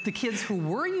 And the kids who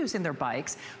were using their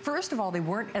bikes, first of all, they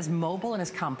weren't as mobile and as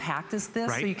compact as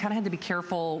this, so you kind of had to be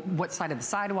careful what side of the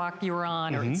sidewalk you were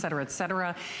on, or et cetera, et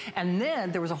cetera. And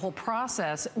then there was a whole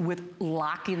process with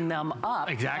locking them up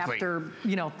after,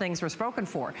 you know, things were spoken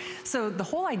for. So the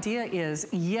whole idea is,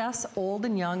 yes, old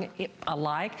and young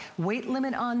alike. Weight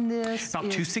limit on this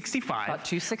about 265. About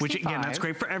 265. Which again, that's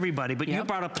great for everybody, but you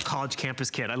brought up the college campus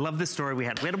kid. I love this story we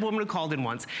had. We had a woman who called in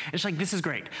once, and she's like, this is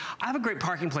great. I have a great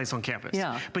parking place on campus.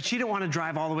 But she didn't want to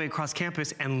drive all the way across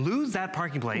campus and lose that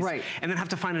parking place and then have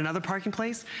to find another parking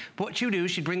place. But what she would do,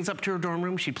 she brings up to her dorm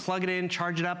room, she'd plug it in,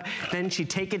 charge it up, then she'd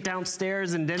take it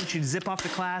downstairs, and then she'd zip off to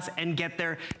class and get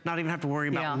there, not even have to worry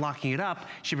about locking it up.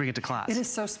 She'd bring it to class. It is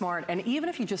so smart. And even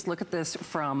if you just look at this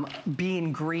from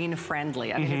being green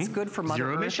friendly, I mean, it's good for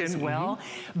Mother Earth as well.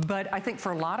 But I think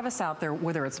for a lot of us out there,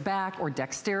 whether it's back or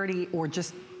dexterity or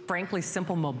just frankly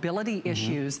simple mobility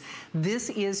issues, this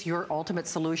is your ultimate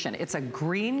solution. It's a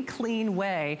green, clean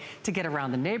way to get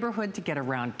around the neighborhood, to get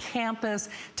around campus,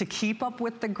 to keep up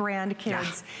with the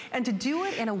grandkids, and to do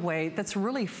it in a way that's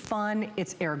really fun.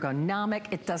 It's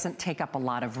ergonomic. It doesn't take up a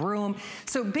lot of room.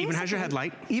 So basically, even has your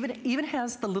headlight. Even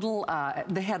has the little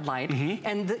the headlight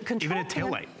and the control. Even a tail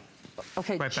light.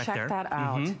 Okay, right back check there. that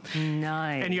out.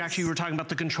 Nice. And you actually were talking about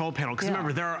the control panel, because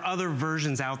remember, there are other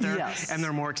versions out there, and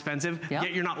they're more expensive,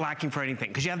 yet you're not lacking for anything,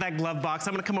 because you have that glove box.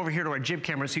 I'm gonna come over here to our jib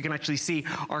camera so you can actually see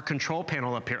our control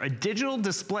panel up here. A digital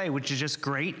display, which is just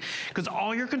great, because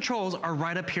all your controls are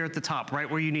right up here at the top, right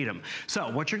where you need them. So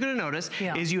what you're gonna notice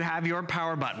is you have your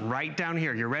power button right down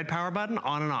here, your red power button,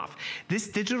 on and off. This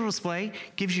digital display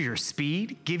gives you your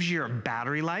speed, gives you your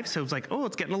battery life, so it's like, oh,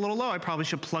 it's getting a little low, I probably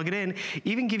should plug it in.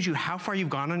 Even gives you how far you've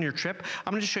gone on your trip.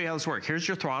 I'm gonna just show you how this works. Here's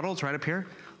your throttle, it's right up here.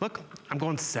 Look, I'm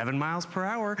going 7 miles per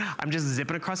hour. I'm just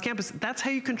zipping across campus. That's how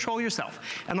you control yourself.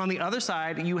 And on the other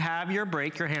side, you have your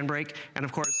brake, your handbrake, and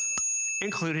of course,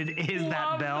 included is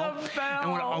that bell.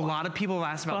 And what a lot of people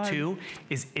have asked about too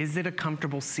is it a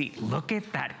comfortable seat? Look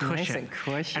at that cushion. Nice and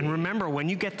cushy. And remember, when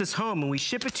you get this home and we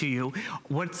ship it to you,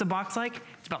 what's the box like?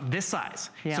 It's about this size.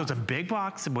 So it's a big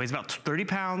box, it weighs about 30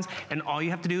 pounds, and all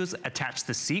you have to do is attach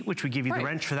the seat, which we give you the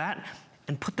wrench for that,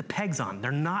 and put the pegs on.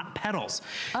 They're not pedals.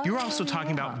 You're also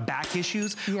talking about back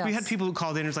issues. We had people who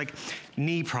called in, it's like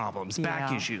knee problems,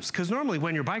 back issues. Because normally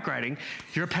when you're bike riding,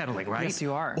 you're pedaling, right? Yes,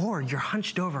 you are. Or you're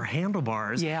hunched over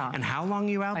handlebars. And how long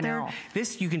are you out there?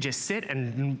 This, you can just sit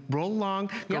and roll along,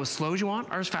 go as slow as you want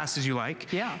or as fast as you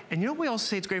like. And you know what we also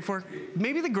say it's great for?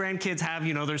 Maybe the grandkids have,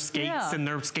 you know, their skates and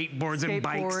their skateboards and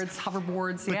bikes. Skateboards,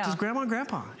 hoverboards, but does grandma and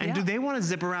grandpa? And do they want to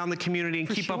zip around the community and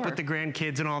keep up with the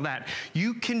grandkids and all that?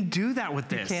 You can do that with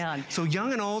this. You can. So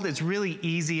young and old, it's really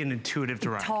easy and intuitive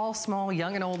to ride. Tall, small,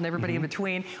 young and old, and everybody in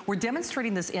between. We're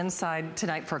demonstrating this inside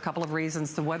tonight for a couple of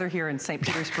reasons. The weather here in St.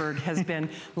 Petersburg has been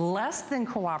less than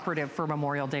cooperative for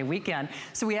Memorial Day weekend.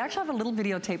 So we actually have a little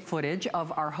videotape footage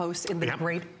of our hosts in the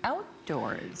great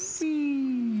outdoors.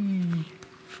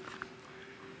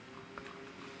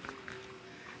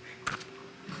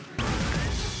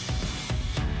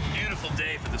 Beautiful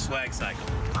day for the swag cycle.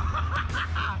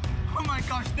 Oh my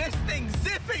gosh, this thing's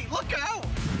zippy! Look out!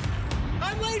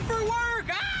 I'm late for work!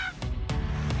 Ah!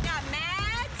 We got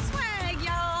mad swag,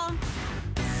 y'all.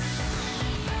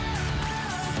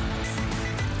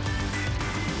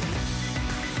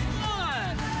 Come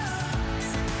on!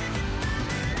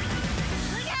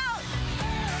 Look out!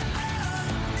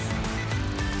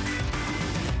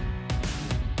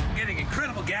 I'm getting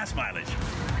incredible gas mileage.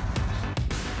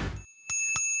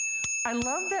 I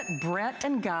love that Brett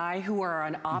and Guy, who are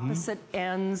on opposite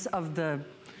ends of the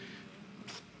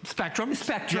spectrum.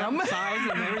 Size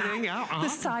and everything, the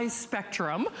size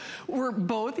spectrum. We're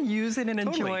both using and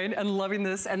enjoying and loving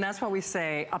this, and that's why we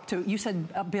say up to, you said,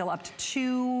 Bill, up to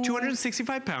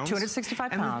 265 pounds.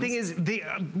 265 pounds. And the thing is,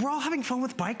 we're all having fun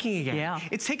with biking again.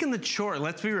 It's taking the chore,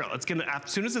 let's be real. It's gonna,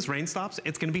 as soon as this rain stops,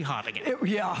 it's gonna be hot again.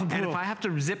 And if I have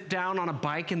to zip down on a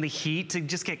bike in the heat to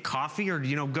just get coffee or,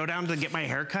 you know, go down to get my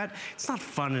hair cut, it's not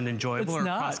fun and enjoyable or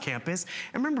across campus.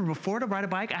 And remember, before to ride a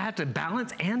bike, I had to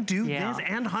balance and do this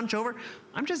and hunch over.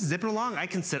 I'm just zipping along. I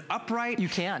can sit upright. You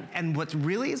can. And what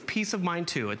really is peace of mind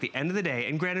too, at the end of the day,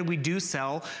 and granted we do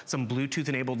sell some Bluetooth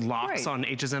enabled locks on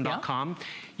hsn.com,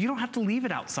 you don't have to leave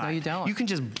it outside. No, you don't. You can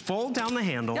just fold down the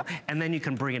handle and then you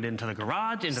can bring it into the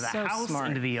garage, into the house,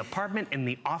 into the apartment, in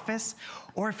the office.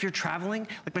 Or if you're traveling,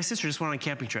 like my sister just went on a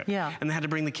camping trip. And they had to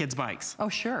bring the kids' bikes. Oh,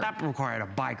 sure. That required a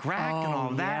bike rack and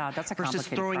all of that. Yeah, that's a complicated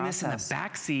versus throwing process. this in the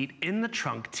back seat, in the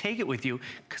trunk, take it with you,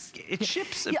 because it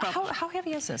ships about... How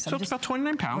heavy is this? So it's about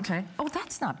 29 pounds. Okay. Oh,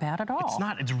 that's not bad at all. It's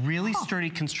not. It's really sturdy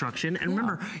construction. And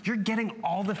remember, you're getting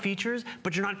all the features,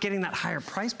 but you're not getting that higher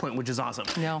price point, which is awesome.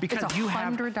 No, because it's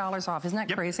 $100 off. Isn't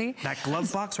that crazy? That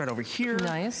glove box right over here.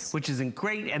 Nice. Which isn't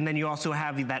great. And then you also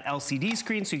have that LCD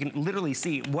screen, so you can literally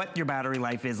see what your battery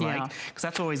life is like. Because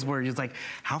that's always where you're like,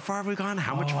 how far have we gone?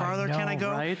 How much farther can I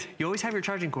go? Right? You always have your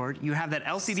charging cord. You have that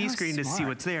LCD screen to see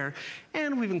what's there.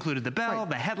 And we've included the bell,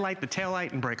 the headlight, the tail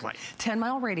light, and brake light.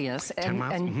 10-mile radius. 10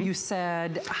 miles. And you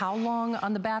said how long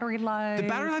on the battery life? The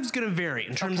battery life is going to vary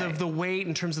in terms of the weight,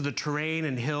 in terms of the terrain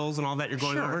and hills and all that you're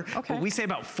going over. But we say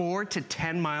about 4 to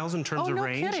 10 miles in terms of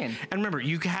range. Kidding. And remember,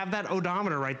 you have that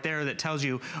odometer right there that tells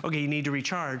you, okay, you need to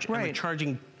recharge. And the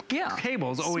charging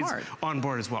cable's always on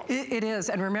board as well. It is,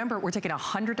 and remember, we're taking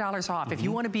 $100 off. If you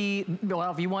want to be,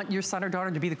 well, if you want your son or daughter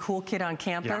to be the cool kid on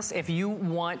campus, if you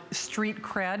want street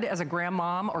cred as a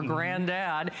grandmom or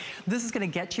granddad, this is going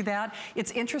to get you that.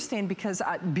 It's interesting because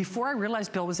before I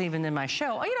realized Bill was even in my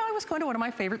show, you know, I was going to one of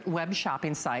my favorite web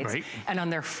shopping sites, and on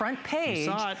their front page,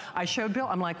 I showed Bill,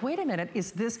 I'm like, wait a minute,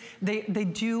 is this, they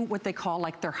do what they call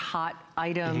like their hot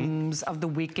items of the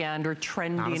weekend or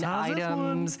trending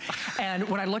items. And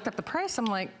when I looked up the price, I'm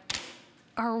like,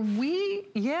 Are we?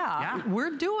 Yeah,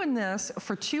 we're doing this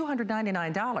for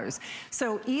 $299.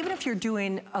 So even if you're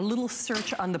doing a little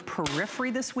search on the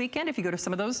periphery this weekend, if you go to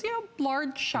some of those,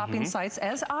 large shopping sites,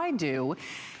 as I do,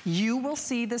 you will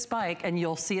see this bike and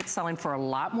you'll see it selling for a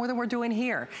lot more than we're doing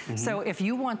here. So if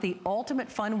you want the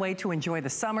ultimate fun way to enjoy the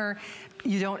summer,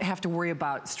 you don't have to worry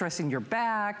about stressing your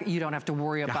back. You don't have to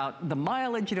worry about the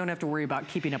mileage. You don't have to worry about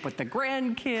keeping up with the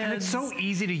grandkids. And it's so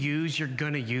easy to use, you're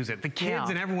gonna use it. The kids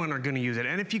and everyone are gonna use it.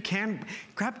 And if you can,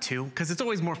 grab two, because it's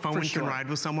always more fun when you can ride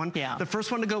with someone. The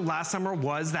first one to go last summer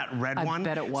was that red one. I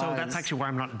bet it was. So that's actually why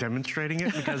I'm not demonstrating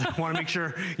it, because I wanna make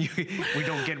sure we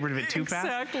don't get rid of it too fast.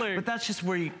 Exactly. But that's just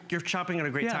where you're shopping at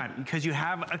a great time, because you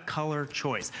have a color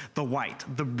choice. The white,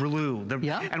 the blue,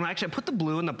 and actually I put the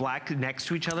blue and the black next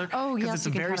to each other. Oh, yeah. It's a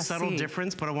very subtle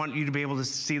difference, but I want you to be able to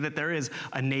see that there is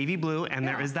a navy blue and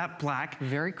there is that black.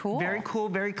 Very cool. Very cool,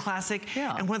 very classic.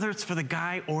 And whether it's for the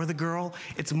guy or the girl,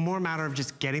 it's more a matter of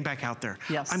just getting back out there.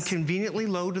 I'm conveniently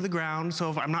low to the ground,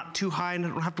 so if I'm not too high and I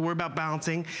don't have to worry about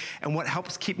balancing. And what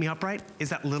helps keep me upright is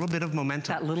that little bit of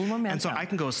momentum. That little momentum. And so I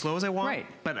can go as slow as I want,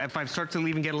 but if I start to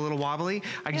even get a little wobbly,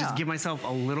 I can just give myself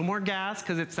a little more gas,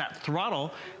 because it's that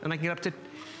throttle, and I can get up to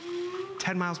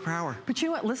 10 miles per hour. But you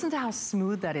know what, listen to how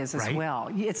smooth that is as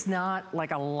well. It's not like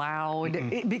a loud,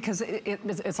 because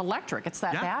it's electric, it's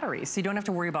that battery. So you don't have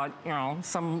to worry about,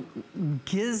 some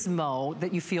gizmo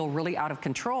that you feel really out of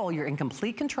control. You're in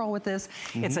complete control with this.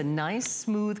 It's a nice,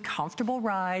 smooth, comfortable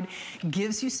ride.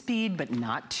 Gives you speed, but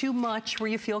not too much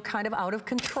where you feel kind of out of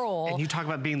control. And you talk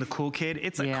about being the cool kid.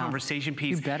 It's a conversation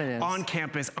piece. You bet it is. On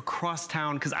campus, across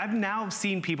town, because I've now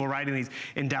seen people riding these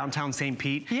in downtown St.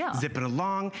 Pete, zipping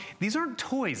along. These aren't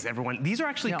toys, everyone. These are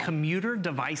actually commuter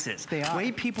devices. They are.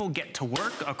 Way people get to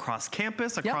work across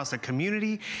campus, across a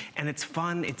community, and it's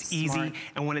fun, it's easy.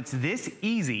 And when it's this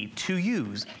easy to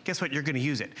use, guess what? You're gonna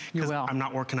use it. Because I'm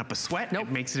not working up a sweat.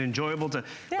 It makes it enjoyable to,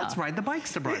 let's ride the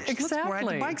bikes to brunch. Let's ride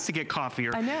the bikes to get coffee.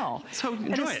 Or, I know. So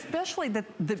enjoy it. Especially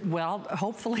well,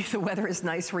 hopefully the weather is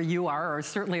nice where you are, or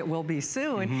certainly it will be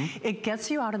soon. It gets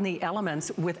you out in the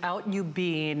elements without you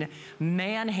being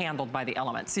manhandled by the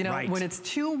elements. You know, when it's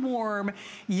too warm,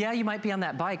 you might be on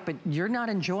that bike, but you're not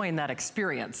enjoying that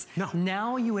experience.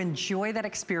 Now you enjoy that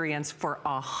experience for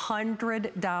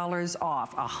 $100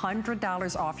 off.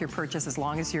 $100 off your purchase as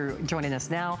long as you're joining us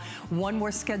now. One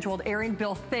more scheduled airing.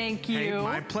 Bill, thank you. Hey,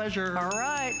 my pleasure. All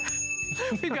right.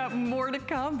 We've got more to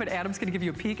come, but Adam's going to give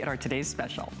you a peek at our today's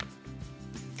special.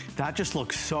 That just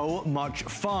looks so much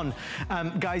fun.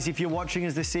 Guys, if you're watching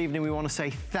us this evening, we want to say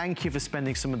thank you for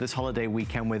spending some of this holiday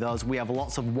weekend with us. We have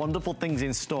lots of wonderful things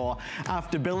in store.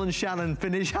 After Bill and Shannon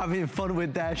finish having fun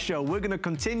with their show, we're going to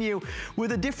continue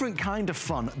with a different kind of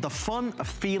fun. The fun of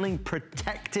feeling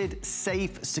protected,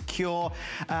 safe, secure.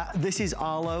 This is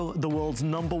Arlo, the world's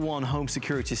 #1 home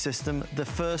security system, the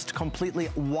first completely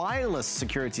wireless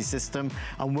security system,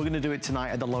 and we're going to do it tonight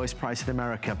at the lowest price in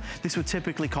America. This would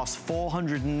typically cost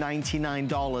 $499.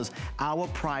 Our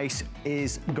price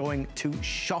is going to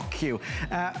shock you.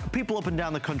 People up and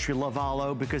down the country love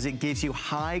Arlo because it gives you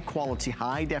high quality,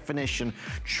 high definition,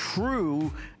 true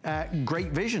great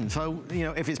vision. So,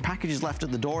 if it's packages left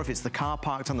at the door, if it's the car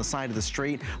parked on the side of the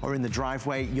street or in the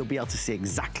driveway, you'll be able to see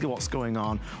exactly what's going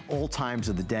on all times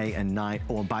of the day and night.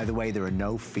 Oh, and by the way, there are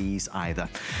no fees either.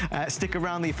 Stick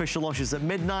around, the official launch is at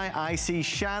midnight. I see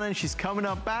Shannon. She's coming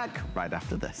up back right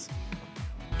after this.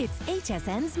 It's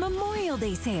HSN's Memorial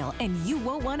Day sale, and you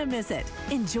won't want to miss it.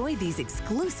 Enjoy these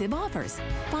exclusive offers.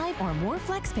 5 or more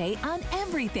FlexPay on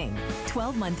everything.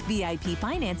 12-month VIP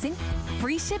financing,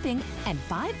 free shipping, and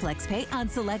 5 FlexPay on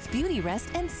select Beauty Rest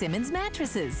and Simmons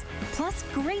mattresses. Plus,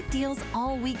 great deals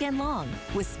all weekend long,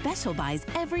 with special buys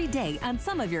every day on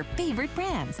some of your favorite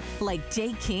brands, like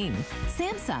J. King,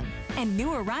 Samsung, and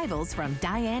new arrivals from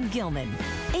Diane Gilman.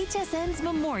 HSN's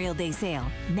Memorial Day sale,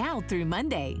 now through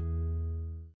Monday.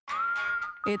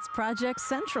 It's Project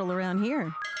Central around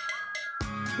here.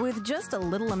 With just a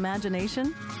little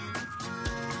imagination,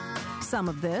 some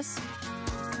of this,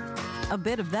 a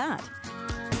bit of that.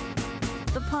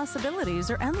 The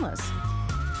possibilities are endless.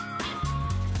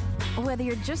 Whether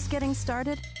you're just getting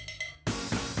started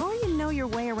or you know your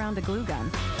way around a glue gun,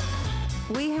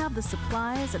 we have the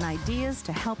supplies and ideas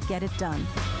to help get it done.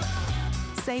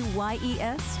 Say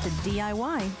YES to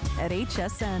DIY at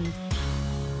HSN.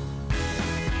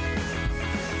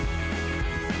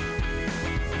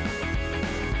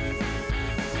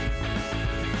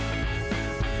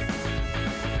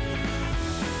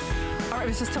 I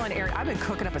was just telling Erin, I've been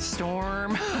cooking up a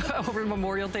storm over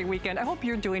Memorial Day weekend. I hope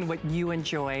you're doing what you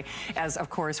enjoy, as of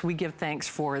course we give thanks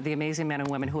for the amazing men and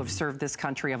women who have served this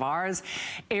country of ours.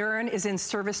 Erin is in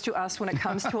service to us when it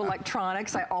comes to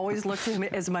electronics. I always look to him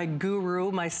as my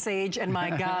guru, my sage, and my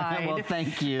guide. Well,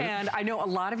 thank you. And I know a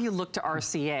lot of you look to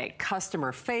RCA,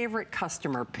 customer favorite,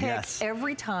 customer pick. Yes.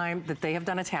 Every time that they have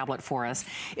done a tablet for us,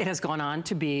 it has gone on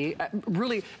to be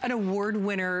really an award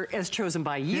winner as chosen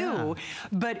by you. Yeah.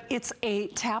 But it's a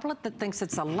tablet that thinks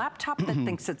it's a laptop, that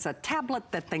thinks it's a tablet,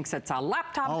 that thinks it's a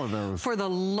laptop. All of those. For the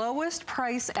lowest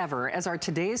price ever, as our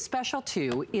today's special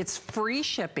too, it's free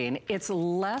shipping. It's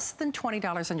less than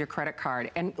 $20 on your credit card.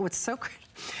 And what's so great,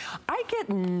 I get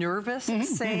nervous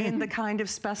saying the kind of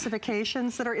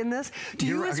specifications that are in this. Do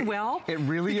you as well? It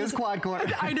really is quad core.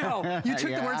 I know. You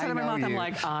took the words out of my mouth. I'm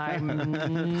like,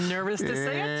 I'm nervous to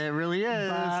say it. It really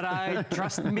is. But I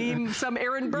trust me some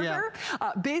Erin Berger.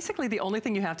 Yeah. Basically, the only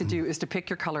thing you have to do is to pick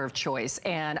your color of choice.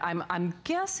 And I'm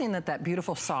guessing that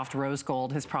beautiful soft rose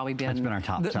gold has probably been our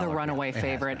top the runaway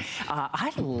favorite.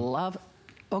 I love.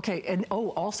 Okay, and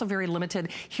also very limited.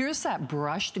 Here's that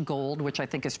brushed gold, which I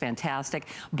think is fantastic.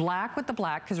 Black with the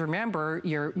black, because remember,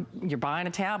 you're buying a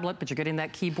tablet, but you're getting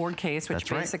that keyboard case, which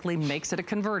basically makes it a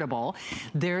convertible.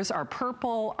 There's our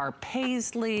purple, our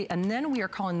paisley, and then we are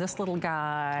calling this little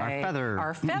guy our feather.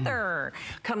 Our feather.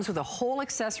 Comes with a whole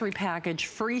accessory package,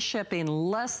 free shipping,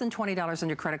 less than $20 on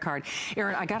your credit card.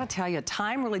 Erin, I gotta tell you,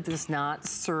 time really does not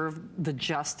serve the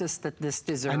justice that this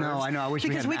deserves. I know. I wish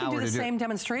we had an hour to do it. Because we can do the same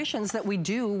demonstrations that we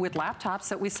do with laptops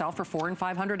that we sell for $400 and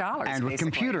 $500. And with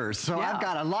computers. So I've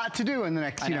got a lot to do in the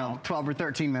next, 12 or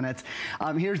 13 minutes.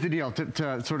 Here's the deal,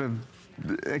 to sort of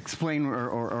explain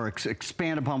or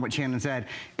expand upon what Shannon said.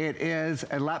 It is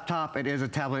a laptop, it is a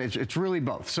tablet, it's really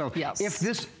both. So if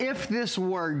this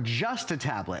were just a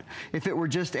tablet, if it were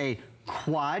just a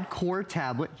quad-core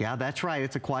tablet. Yeah, that's right.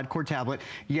 It's a quad-core tablet.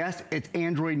 Yes, it's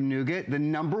Android Nougat, the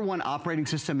 #1 operating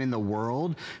system in the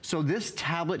world. So this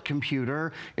tablet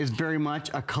computer is very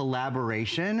much a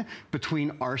collaboration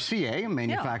between RCA, a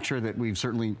manufacturer that we've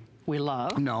certainly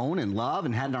known and love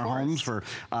and had in our homes for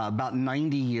about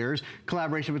 90 years.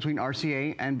 Collaboration between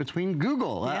RCA and between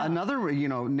Google, another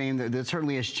name that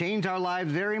certainly has changed our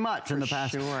lives very much in the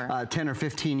past 10 or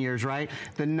 15 years, right?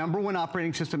 The #1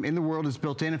 operating system in the world is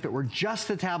built in. If it were just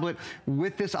a tablet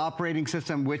with this operating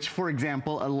system, which for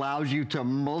example allows you to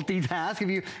multitask. Have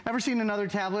you ever seen another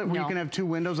tablet where you can have two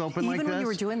windows open like this? Even when you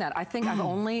were doing that, I think I've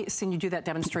only seen you do that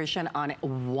demonstration on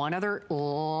one other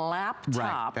laptop.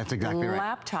 Right, that's exactly right.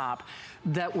 Laptop.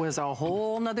 That was a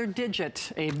whole nother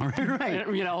digit. Add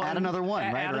another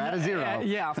one, right? Or add a zero.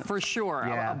 Yeah, for sure.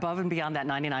 Above and beyond that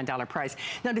 $99 price.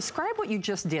 Now describe what you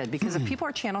just did, because if people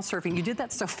are channel surfing, you did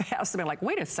that so fast, and they're like,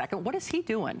 wait a second, what is he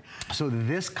doing? So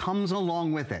this comes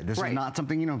along with it. This is not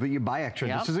something, that you buy extra.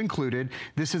 This is included.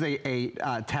 This is a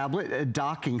tablet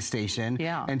docking station.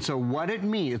 Yeah. And so what it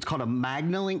means, it's called a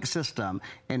MagnaLink system,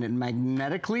 and it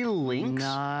magnetically links.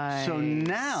 Nice. So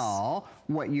now,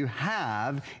 what you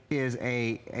have is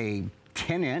a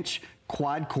 10-inch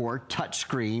quad-core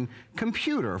touchscreen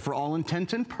computer for all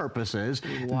intents and purposes.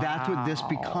 Wow. That's what this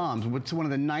becomes. What's one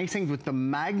of the nice things with the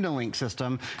MagnaLink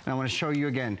system, and I want to show you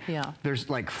again. Yeah. There's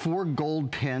like 4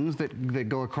 gold pins that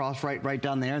go across right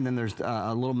down there, and then there's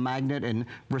a little magnet and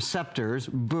receptors.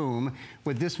 Boom.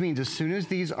 What this means, as soon as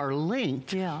these are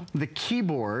linked, the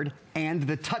keyboard and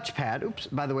the touchpad, oops,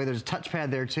 by the way, there's a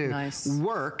touchpad there too,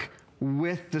 work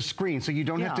with the screen. So you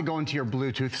don't have to go into your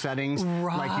Bluetooth settings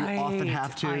like you often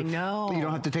have to. I know. You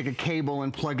don't have to take a cable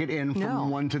and plug it in from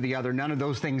one to the other. None of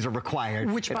those things are required.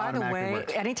 Which, by the way,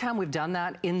 anytime we've done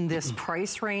that in this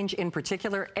price range in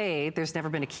particular, there's never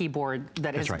been a keyboard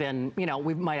that has been,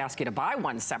 we might ask you to buy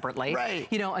one separately. Right.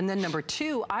 And then number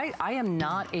 2, I am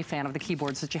not a fan of the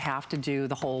keyboards that you have to do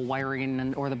the whole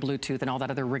wiring or the Bluetooth and all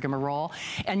that other rigmarole.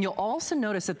 And you'll also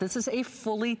notice that this is a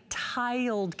fully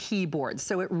tiled keyboard.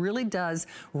 So it really does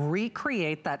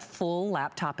recreate that full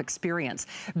laptop experience.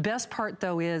 Best part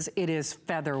though is it is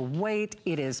featherweight,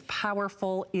 it is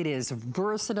powerful, it is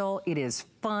versatile, it is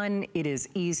fun, it is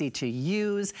easy to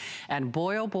use, and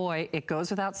boy oh boy, it goes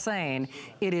without saying,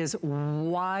 it is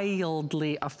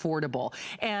wildly affordable.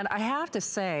 And I have to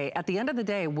say, at the end of the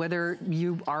day, whether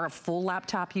you are a full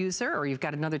laptop user or you've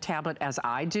got another tablet as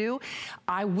I do,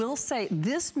 I will say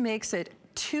this makes it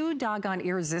too doggone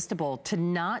irresistible to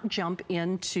not jump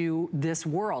into this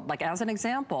world. Like as an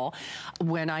example,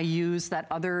 when I use that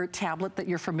other tablet that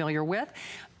you're familiar with,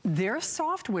 their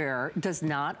software does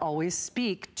not always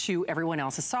speak to everyone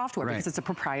else's software because it's a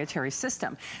proprietary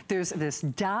system. There's this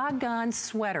doggone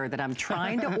sweater that I'm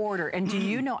trying to order, and do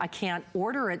you know I can't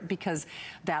order it because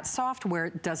that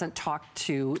software doesn't talk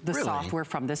to the software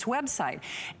from this website.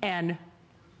 And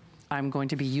I'm going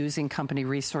to be using company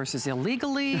resources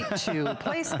illegally to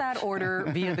place that order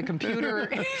via the computer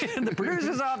in the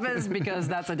producer's office because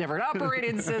that's a different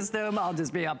operating system. I'll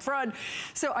just be upfront.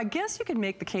 So I guess you can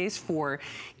make the case for,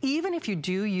 even if you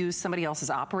do use somebody else's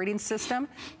operating system,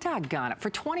 doggone it, for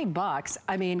 20 bucks,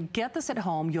 I mean, get this at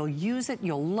home. You'll use it,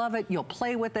 you'll love it, you'll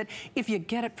play with it. If you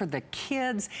get it for the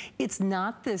kids, it's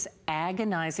not this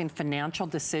agonizing financial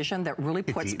decision that really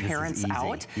puts parents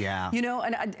out. You know,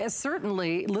 and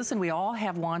certainly, listen, we all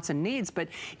have wants and needs, but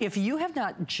if you have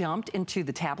not jumped into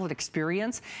the tablet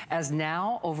experience, as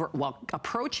now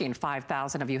approaching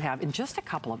 5,000 of you have in just a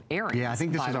couple of airings. Yeah, I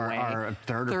think this is our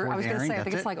third or fourth airing. I was going to say, I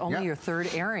think it's like only your third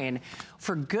airing.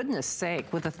 For goodness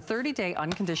sake, with a 30-day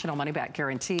unconditional money-back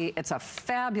guarantee, it's a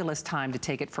fabulous time to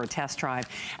take it for a test drive.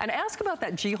 And ask about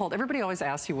that G-Hold. Everybody always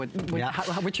asks you what you're doing. That's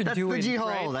the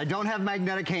G-Hold. Right? I don't have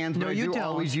magnetic hands, but I do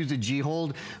always use a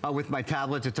G-Hold with my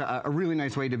tablets. It's a really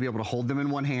nice way to be able to hold them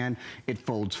in one hand. It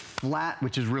folds flat,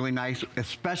 which is really nice,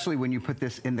 especially when you put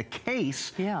this in the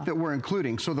case that we're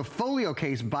including. So the folio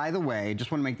case, by the way,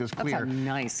 just want to make this clear. That's a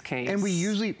nice case. And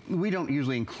we don't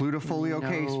usually include a folio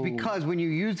case because when you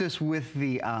use this with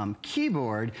the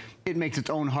keyboard, it makes its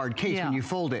own hard case when you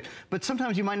fold it. But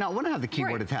sometimes you might not want to have the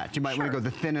keyboard attached. You might want to go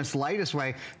the thinnest, lightest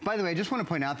way. By the way, I just want to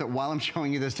point out that while I'm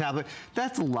showing you this tablet,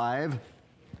 that's live.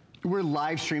 We're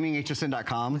live streaming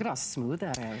HSN.com. Look at how smooth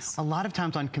that is. A lot of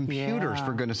times on computers,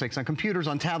 for goodness sakes, on computers,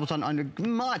 on tablets, on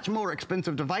much more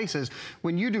expensive devices,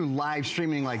 when you do live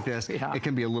streaming like this, it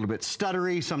can be a little bit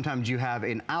stuttery. Sometimes you have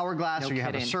an hourglass or you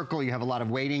have a circle, you have a lot of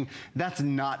waiting. That's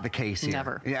not the case here.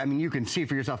 Never. Yeah, I mean, you can see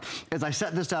for yourself. As I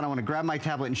set this down, I want to grab my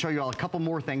tablet and show you all a couple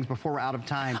more things before we're out of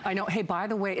time. I know. Hey, by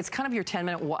the way, it's kind of your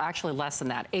 10-minute, well, actually less than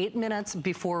that. 8 minutes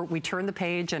before we turn the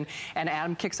page and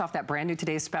Adam kicks off that brand new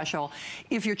Today's Special.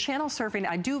 If you're channel surfing,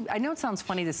 I know it sounds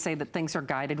funny to say that things are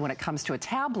guided when it comes to a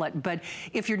tablet, but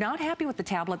if you're not happy with the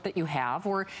tablet that you have,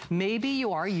 or maybe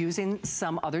you are using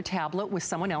some other tablet with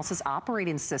someone else's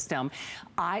operating system,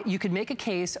 you could make a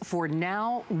case for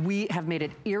now we have made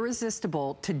it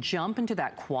irresistible to jump into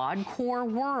that quad-core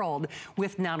world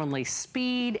with not only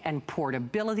speed and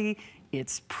portability,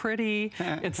 it's pretty,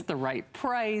 it's the right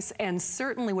price, and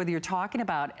certainly whether you're talking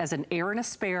about as an heir and a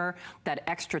spare, that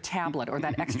extra tablet or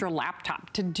that extra laptop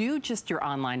to do just your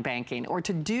online banking or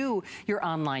to do your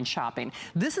online shopping.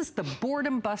 This is the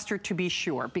boredom buster to be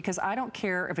sure, because I don't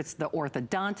care if it's the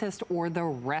orthodontist or the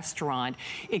restaurant.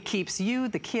 It keeps you,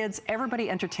 the kids, everybody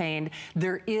entertained.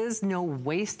 There is no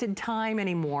wasted time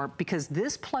anymore because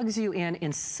this plugs you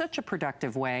in such a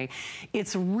productive way.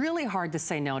 It's really hard to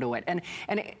say no to it. And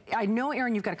I know,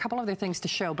 Aaron, you've got a couple other things to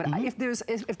show, but if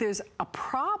there's a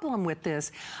problem with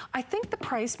this, I think the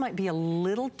price might be a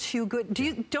little too good.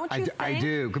 Don't you think? I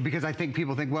do, because I think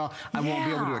people think, well, I won't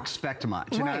be able to expect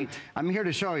much. And I'm here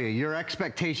to show you your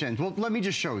expectations. Well, let me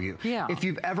just show you. If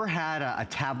you've ever had a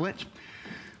tablet,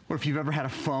 or if you've ever had a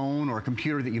phone or a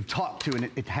computer that you've talked to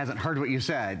and it hasn't heard what you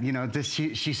said, you know,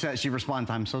 she responds,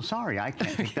 I'm so sorry, I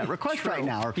can't take that request right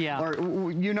now.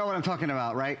 Or you know what I'm talking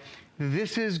about, right?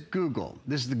 This is Google.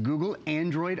 This is the Google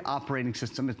Android operating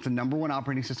system. It's the #1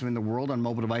 operating system in the world on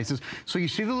mobile devices. So you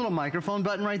see the little microphone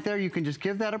button right there? You can just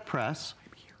give that a press.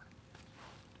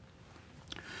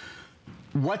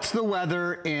 What's the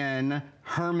weather in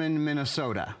Herman,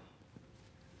 Minnesota?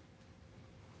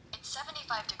 It's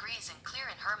 75 degrees and clear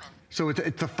in Herman. So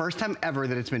it's the first time ever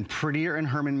that it's been prettier in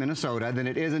Herman, Minnesota than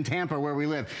it is in Tampa, where we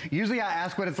live. Usually I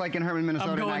ask what it's like in Herman,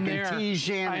 Minnesota, and I can tease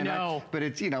Shannon. I know. But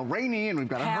it's, you know, rainy, and we've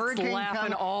got a hurricane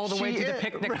laughing all the way to the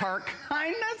picnic park.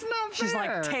 That's not fair. She's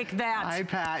like, take that. Hi,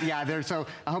 Pat. Yeah, so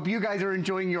I hope you guys are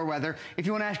enjoying your weather. If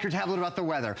you want to ask your tablet about the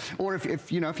weather, or if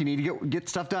you need to get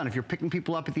stuff done, if you're picking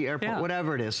people up at the airport,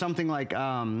 whatever it is, something like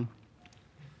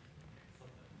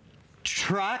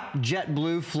track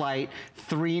JetBlue flight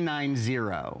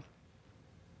 390.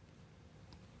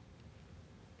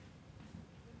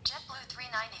 JetBlue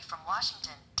 390 from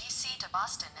Washington, D.C. to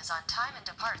Boston is on time and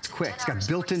departs. It's quick. It's got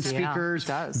built-in speakers,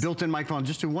 built-in microphone.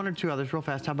 Just do one or two others real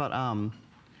fast. How about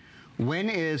when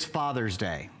is Father's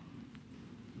Day?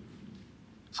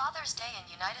 Father's Day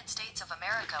in United States of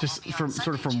America. Just will be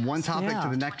sort of from one topic to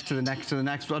the next, to the next, to the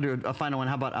next. I'll do a final one.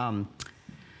 How about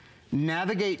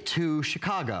navigate to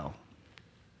Chicago?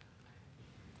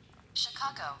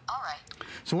 Chicago, all right.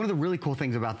 So one of the really cool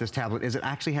things about this tablet is it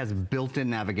actually has built-in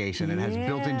navigation. It has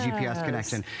built-in GPS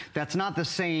connection. That's not the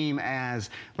same as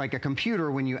like a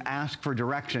computer when you ask for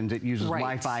directions. It uses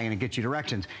Wi-Fi and it gets you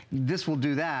directions. This will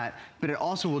do that, but it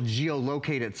also will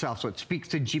geolocate itself. So it speaks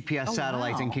to GPS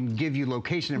satellites and can give you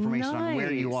location information on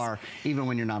where you are, even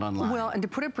when you're not online. Well, and to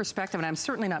put it in perspective, and I'm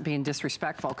certainly not being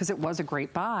disrespectful because it was a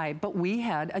great buy, but we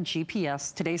had a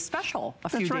GPS Today's Special a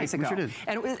few days ago. We sure did.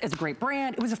 And it's a great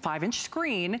brand. It was a 5-inch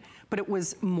screen, but it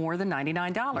was more than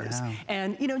 $99. Yeah.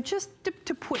 And, you know, just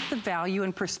to put the value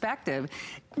in perspective,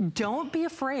 don't be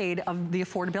afraid of the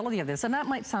affordability of this. And that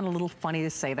might sound a little funny to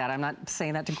say that. I'm not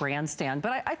saying that to grandstand,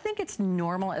 but I think it's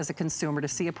normal as a consumer to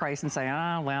see a price and say,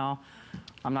 ah, well,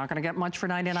 I'm not going to get much for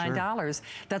 $99. Sure.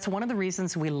 That's one of the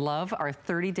reasons we love our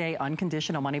 30-day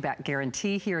unconditional money-back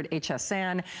guarantee here at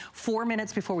HSN. 4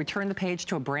 minutes before we turn the page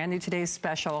to a brand new Today's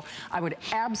Special, I would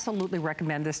absolutely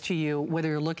recommend this to you, whether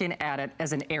you're looking at it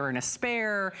as an air and a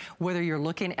spare, whether you're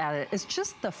looking at it as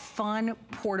just the fun,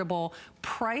 portable,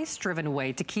 price-driven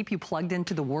way to keep you plugged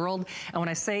into the world. And when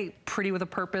I say pretty with a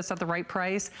purpose at the right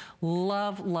price,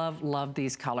 love, love, love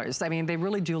these colors. I mean, they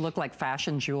really do look like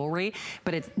fashion jewelry,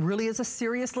 but it really is a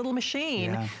serious little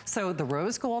machine. Yeah. So the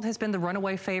rose gold has been the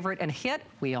runaway favorite and hit.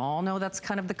 We all know that's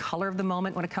kind of the color of the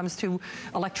moment when it comes to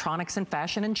electronics and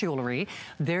fashion and jewelry.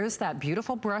 There's that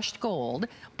beautiful brushed gold,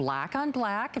 black on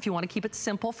black, if you want to keep it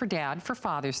simple for Dad for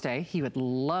Father's Day. He would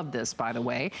love this, by the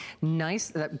way. Nice,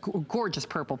 that gorgeous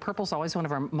purple. Purple's always one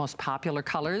of our most popular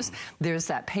colors. There's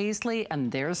that paisley,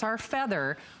 and there's our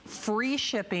feather. Free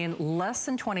shipping, less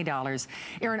than $20.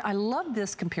 Aaron, I love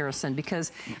this comparison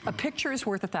because a picture is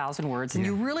worth 1,000 words. And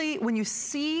you really, when you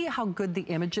see how good the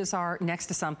images are next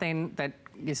to something that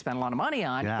you spend a lot of money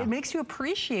on, it makes you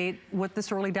appreciate what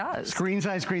this really does. Screen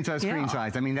size, screen size, screen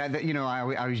size. I mean, that you know,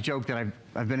 I always joke that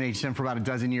I've been at HSN for about a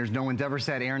dozen years. No one's ever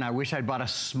said, Aaron, I wish I'd bought a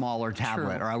smaller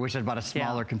tablet, or I wish I'd bought a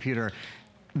smaller computer.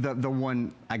 The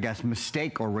one, I guess,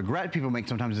 mistake or regret people make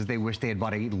sometimes is they wish they had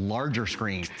bought a larger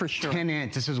screen. For sure.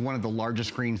 10-inch, this is one of the largest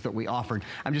screens that we offered.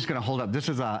 I'm just gonna hold up, this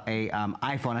is a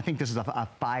iPhone. I think this is a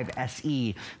 5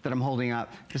 SE that I'm holding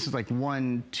up. This is like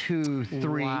 1, 2,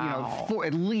 3, you know,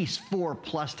 at least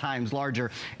 4+ times larger.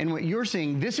 And what you're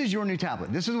seeing, this is your new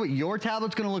tablet. This is what your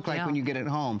tablet's gonna look like when you get it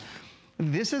home.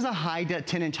 This is a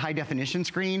 10-inch high definition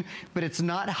screen, but it's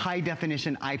not high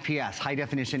definition IPS, high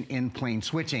definition in plane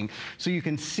switching. So you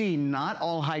can see not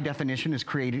all high definition is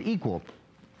created equal.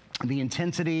 The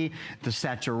intensity, the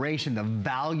saturation, the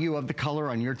value of the color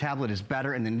on your tablet is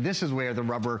better, and then this is where the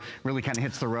rubber really kind of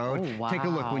hits the road. Oh, wow. Take a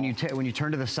look when you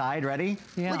turn to the side. Ready?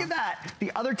 Yeah. Look at that.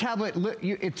 The other tablet,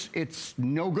 it's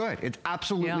no good. It's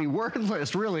absolutely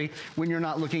worthless, really, when you're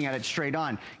not looking at it straight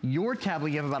on. Your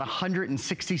tablet, you have about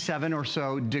 167 or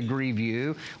so degree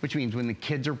view, which means when the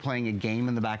kids are playing a game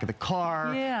in the back of the car,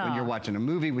 when you're watching a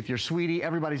movie with your sweetie,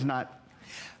 everybody's not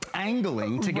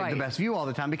angling to get the best view all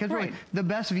the time, because really the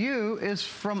best view is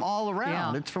from all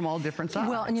around. It's from all different sides.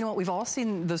 Well, and you know what, we've all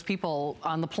seen those people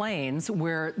on the planes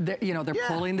where they're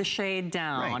pulling the shade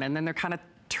down and then they're kind of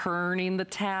turning the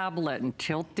tablet and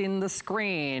tilting the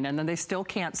screen, and then they still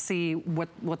can't see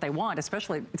what they want.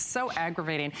 Especially, it's so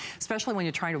aggravating, especially when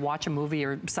you're trying to watch a movie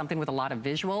or something with a lot of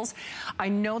visuals. I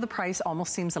know the price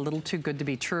almost seems a little too good to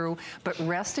be true, but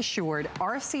rest assured,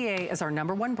 RCA is our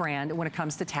 #1 brand when it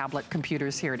comes to tablet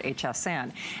computers here at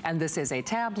HSN. And this is a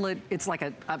tablet. It's like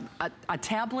a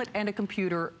tablet and a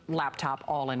computer laptop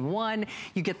all in one.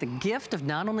 You get the gift of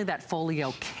not only that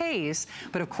folio case,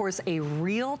 but of course a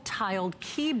real tiled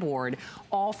keyboard,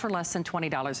 all for less than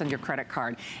 $20 on your credit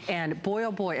card. And boy,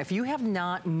 oh boy, if you have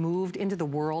not moved into the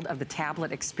world of the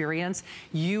tablet experience,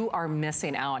 you are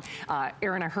missing out.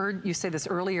 Aaron, I heard you say this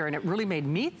earlier, and it really made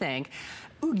me think,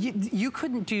 you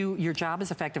couldn't do your job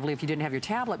as effectively if you didn't have your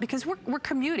tablet, because we're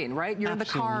commuting, right? You're in the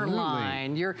car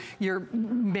line, you're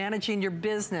managing your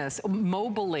business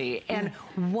mobily. And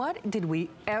what did we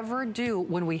ever do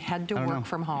when we had to work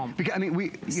from home? Because, I mean,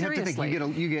 you have to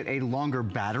think, you get a longer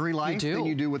battery life than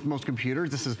you do with most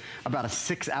computers. This is about a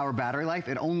 6-hour battery life.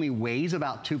 It only weighs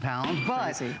about 2 pounds.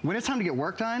 But when it's time to get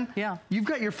work done, you've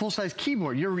got your full-size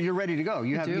keyboard. You're ready to go.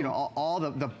 You have all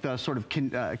the sort of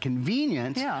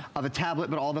convenience of a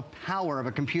tablet, but all the power of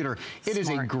a computer. It is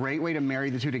a great way to marry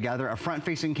the two together. A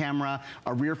front-facing camera,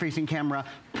 a rear-facing camera,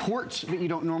 ports that you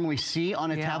don't normally see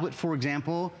on a tablet, for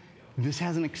example. This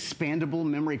has an expandable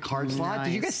memory card slot.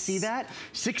 Did you guys see that?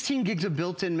 16 gigs of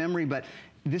built-in memory, but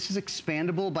This is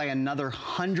expandable by another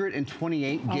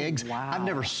 128 gigs. Wow. I've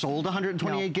never sold a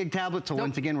 128 gig tablet, so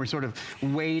once again, we're sort of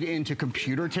wade into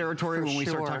computer territory when we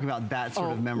start talking about that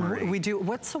sort of memory. We do.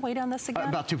 What's the weight on this again?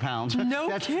 About 2 pounds.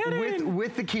 No kidding.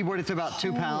 With the keyboard, it's about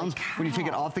 2 pounds. When you take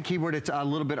it off the keyboard, it's a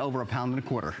little bit over 1.25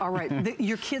 pounds. All right.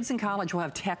 Your kids in college will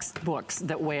have textbooks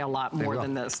that weigh a lot more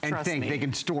than this. Trust me. They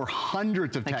can store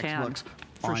hundreds of textbooks.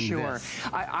 For sure.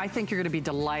 I think you're going to be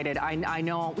delighted. I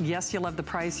know, yes, you love the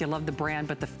price, you love the brand,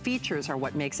 but the features are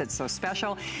what makes it so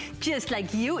special. Just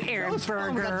like you, Aaron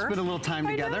Berger. We got to spend a little time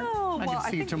together. I can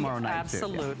see you tomorrow night.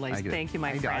 Absolutely. Too. Yeah. Thank you,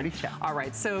 my friend. All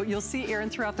right, so you'll see Aaron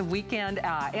throughout the weekend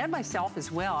and myself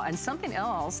as well. And something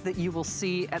else that you will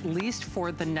see at least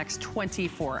for the next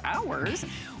 24 hours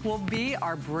will be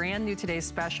our brand new Today's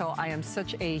Special. I am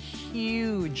such a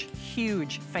huge,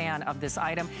 huge fan of this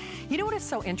item. You know what is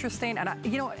so interesting? And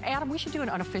you know, Adam, we should do an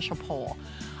unofficial poll.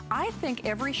 I think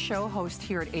every show host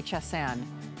here at HSN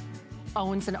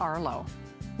owns an Arlo.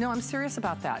 No, I'm serious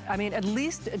about that. I mean, at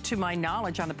least to my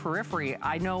knowledge on the periphery,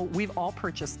 I know we've all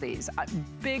purchased these.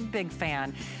 Big, big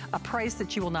fan. A price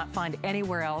that you will not find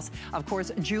anywhere else. Of course,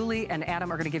 Julie and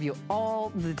Adam are going to give you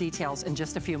all the details in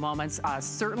just a few moments.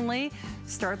 Certainly,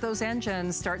 start those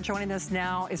engines. Start joining us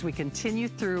now as we continue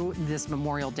through this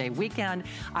Memorial Day weekend.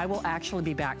 I will actually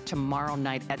be back tomorrow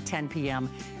night at 10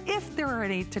 p.m. if there are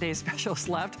any Today's Specials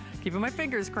left. Keeping my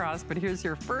fingers crossed, but here's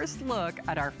your first look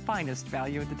at our finest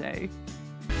value of the day.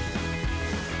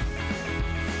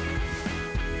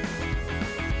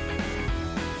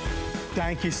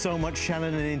 Thank you so much,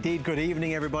 Shannon, and indeed, good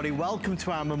evening, everybody. Welcome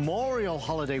to our Memorial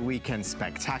Holiday Weekend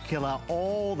Spectacular.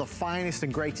 All the finest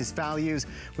and greatest values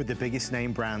with the biggest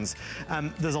name brands.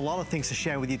 There's a lot of things to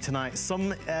share with you tonight.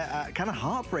 Some kind of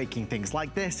heartbreaking things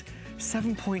like this.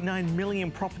 7.9 million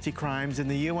property crimes in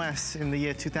the US in the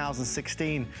year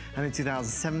 2016 and in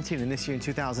 2017, and this year in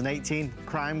 2018.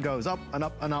 Crime goes up and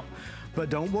up and up. But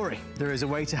don't worry, there is a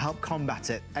way to help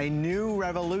combat it. A new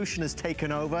revolution has taken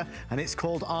over, and it's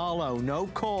called Arlo. No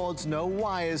cords, no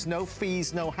wires, no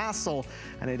fees, no hassle,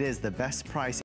 and it is the best price